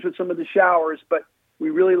gusty winds with some of the showers, but we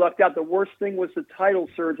really lucked out. The worst thing was the tidal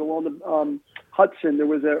surge along the Hudson. There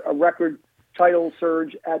was a record tidal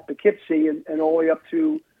surge at Poughkeepsie and all the way up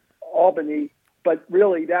to Albany. But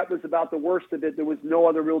really, that was about the worst of it. There was no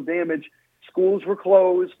other real damage. Schools were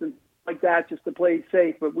closed and like that just to play it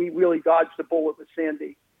safe, but we really dodged the bullet with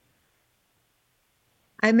Sandy.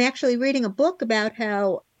 I'm actually reading a book about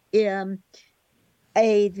how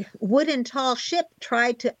a wooden tall ship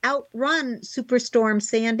tried to outrun Superstorm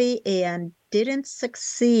Sandy and didn't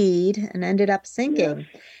succeed and ended up sinking.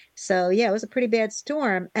 Yeah. So, yeah, it was a pretty bad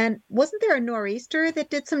storm. And wasn't there a nor'easter that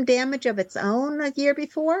did some damage of its own a year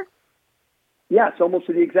before? Yes, almost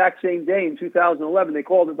to the exact same day in 2011. They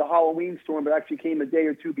called it the Halloween storm, but actually came a day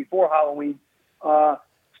or two before Halloween.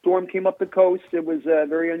 Storm came up the coast. It was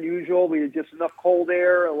very unusual. We had just enough cold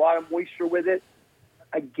air, a lot of moisture with it.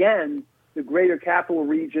 Again, the greater capital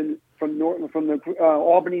region from the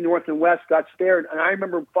Albany north and west got spared. And I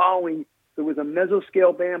remember following, there was a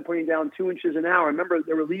mesoscale band putting down 2 inches an hour. I remember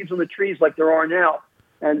there were leaves on the trees like there are now.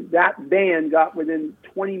 And that band got within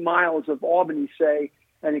 20 miles of Albany, say,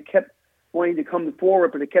 and it kept wanting to come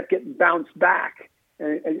forward, but it kept getting bounced back.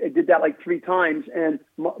 And it did that like 3 times. And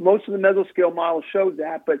most of the mesoscale models showed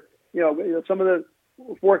that. But, some of the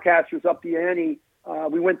forecasters up the ante,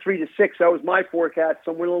 we went 3 to 6. That was my forecast.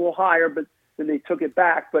 Some went a little higher, but then they took it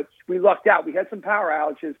back. But we lucked out. We had some power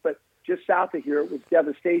outages, but just south of here, it was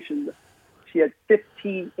devastation. She had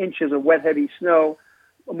 15 inches of wet, heavy snow.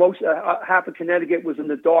 Half of Connecticut was in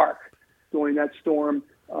the dark during that storm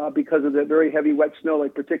because of the very heavy, wet snow,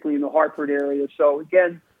 like particularly in the Hartford area. So,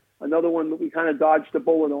 again, another one that we kind of dodged a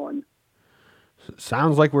bullet on.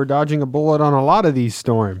 Sounds like we're dodging a bullet on a lot of these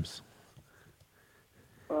storms.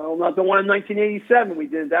 Well, not the one in 1987 we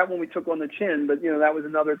did. That one we took on the chin, but, that was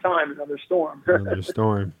another time, another storm. Another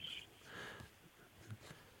storm.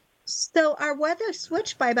 So our weather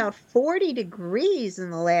switched by about 40 degrees in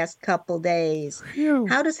the last couple days. Phew.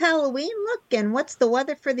 How does Halloween look, and what's the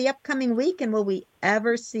weather for the upcoming week, and will we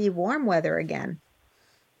ever see warm weather again?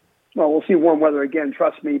 Well, we'll see warm weather again,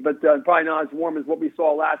 trust me, but probably not as warm as what we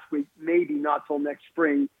saw last week. Maybe not till next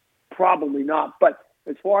spring. Probably not. But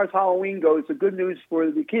as far as Halloween goes, the good news for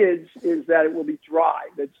the kids is that it will be dry.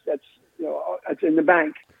 That's it's in the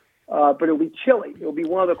bank. But it'll be chilly. It'll be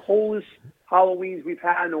one of the coldest Halloweens we've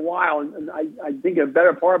had in a while, and I think a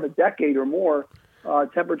better part of a decade or more.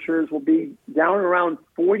 Temperatures will be down around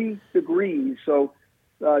 40 degrees. So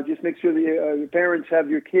just make sure the parents have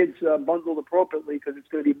your kids bundled appropriately because it's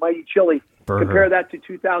going to be mighty chilly. Compare that to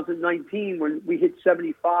 2019 when we hit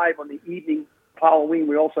 75 on the evening of Halloween.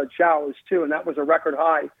 We also had showers too, and that was a record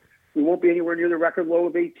high. We won't be anywhere near the record low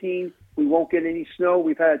of 18. We won't get any snow.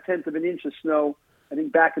 We've had 1/10 of an inch of snow, I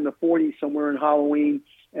think back in the 40s somewhere in Halloween.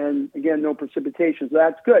 And again, no precipitation. So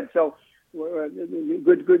that's good. So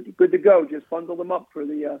good to go. Just bundle them up for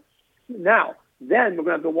the now. Then we're going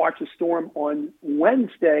to have to watch a storm on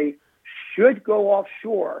Wednesday. Should go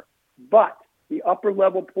offshore, but the upper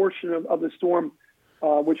level portion of the storm,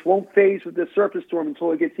 which won't phase with the surface storm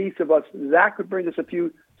until it gets east of us, that could bring us a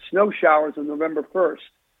few snow showers on November 1st.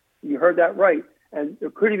 You heard that right. And there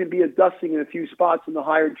could even be a dusting in a few spots in the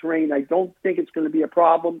higher terrain. I don't think it's going to be a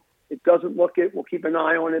problem. It doesn't look it. We'll keep an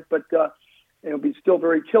eye on it, but it'll be still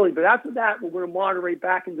very chilly. But after that, we're going to moderate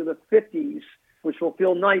back into the 50s, which will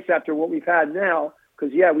feel nice after what we've had now.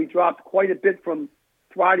 Because, we dropped quite a bit from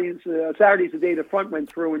Saturday's the day the front went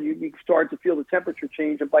through, and you started to feel the temperature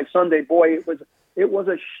change. And by Sunday, boy, it was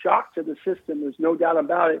a shock to the system. There's no doubt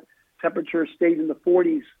about it. Temperature stayed in the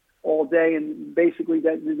 40s all day, and basically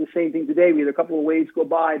that did the same thing today. We had a couple of waves go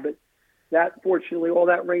by, but fortunately, all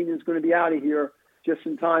that rain is going to be out of here just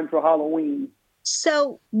in time for Halloween.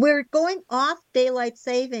 So we're going off daylight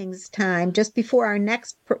savings time just before our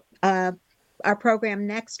next our program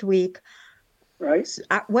next week. right?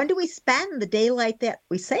 When do we spend the daylight that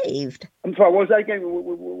we saved? I'm sorry, what was that again?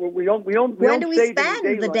 We don't When do we save any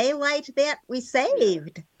spend the daylight that we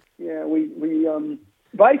saved? Yeah, we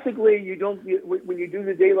basically you don't when you do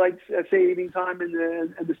the daylight saving time and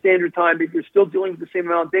the standard time, if you're still dealing with the same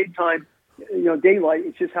amount of daytime, daylight.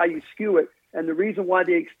 It's just how you skew it. And the reason why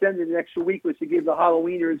they extended an extra week was to give the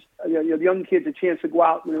Halloweeners, the young kids, a chance to go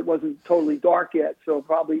out when it wasn't totally dark yet. So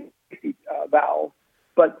probably valve.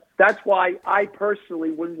 But that's why I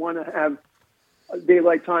personally wouldn't want to have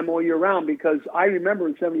daylight time all year round, because I remember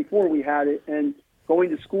in '74 we had it, and going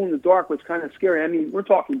to school in the dark was kind of scary. I mean, we're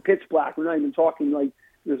talking pitch black. We're not even talking like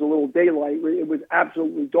there's a little daylight. It was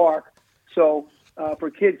absolutely dark. So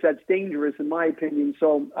for kids, that's dangerous, in my opinion.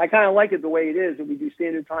 So I kind of like it the way it is, and we do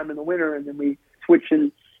standard time in the winter, and then we switch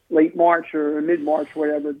in late March or mid-March,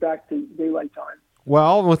 whatever, back to daylight time.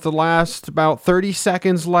 Well, with the last about 30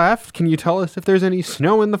 seconds left, can you tell us if there's any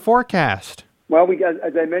snow in the forecast? Well,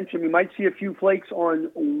 as I mentioned, we might see a few flakes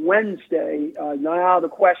on Wednesday. Not out of the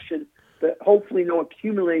question, but hopefully no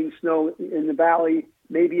accumulating snow in the valley,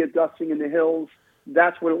 maybe a dusting in the hills.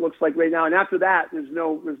 That's what it looks like right now. And after that, there's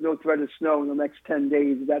no threat of snow in the next 10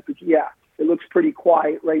 days. It looks pretty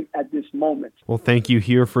quiet right at this moment. Well, thank you,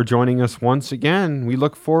 Hugh, for joining us once again. We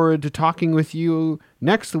look forward to talking with you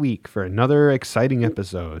next week for another exciting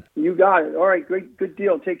episode. You got it. All right, great, good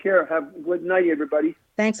deal. Take care. Have a good night, everybody.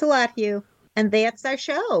 Thanks a lot, Hugh. And that's our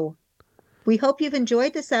show. We hope you've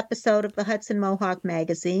enjoyed this episode of the Hudson Mohawk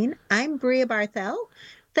Magazine. I'm Bria Barthel,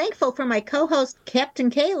 thankful for my co-host, Captain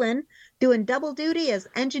Kalen, doing double duty as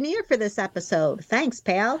engineer for this episode. Thanks,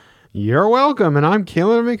 pal. You're welcome, and I'm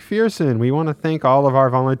Keelan McPherson. We want to thank all of our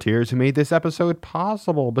volunteers who made this episode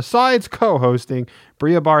possible. Besides co-hosting,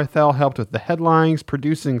 Bria Barthel helped with the headlines,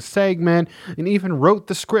 producing segment, and even wrote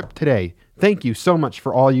the script today. Thank you so much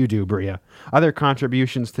for all you do, Bria. Other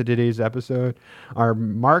contributions to today's episode are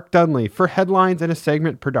Mark Dunlea for headlines and a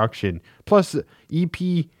segment production, plus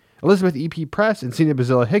Elizabeth E.P. Press and Sina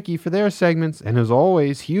Basila Hickey for their segments, and as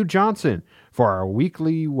always, Hugh Johnson for our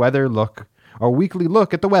weekly look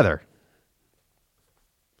at the weather.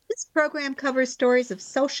 This program covers stories of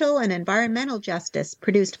social and environmental justice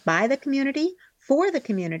produced by the community, for the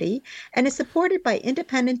community, and is supported by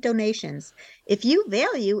independent donations. If you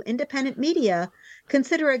value independent media,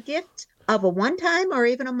 consider a gift of a one-time or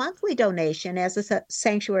even a monthly donation as a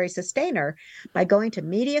sanctuary sustainer by going to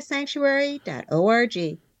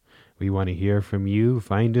mediasanctuary.org. We want to hear from you.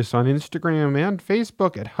 Find us on Instagram and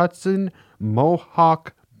Facebook at Hudson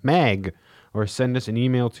Mohawk Mag, or send us an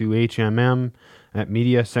email to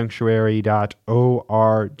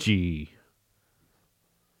hmm@mediasanctuary.org.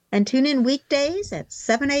 And tune in weekdays at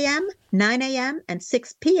 7 a.m., 9 a.m., and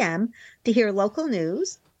 6 p.m. to hear local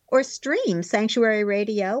news, or stream Sanctuary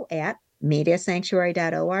Radio at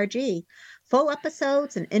mediasanctuary.org. Full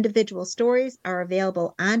episodes and individual stories are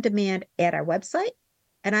available on demand at our website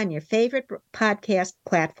and on your favorite podcast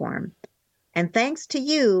platform. And thanks to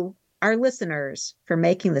you, our listeners, for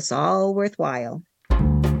making this all worthwhile.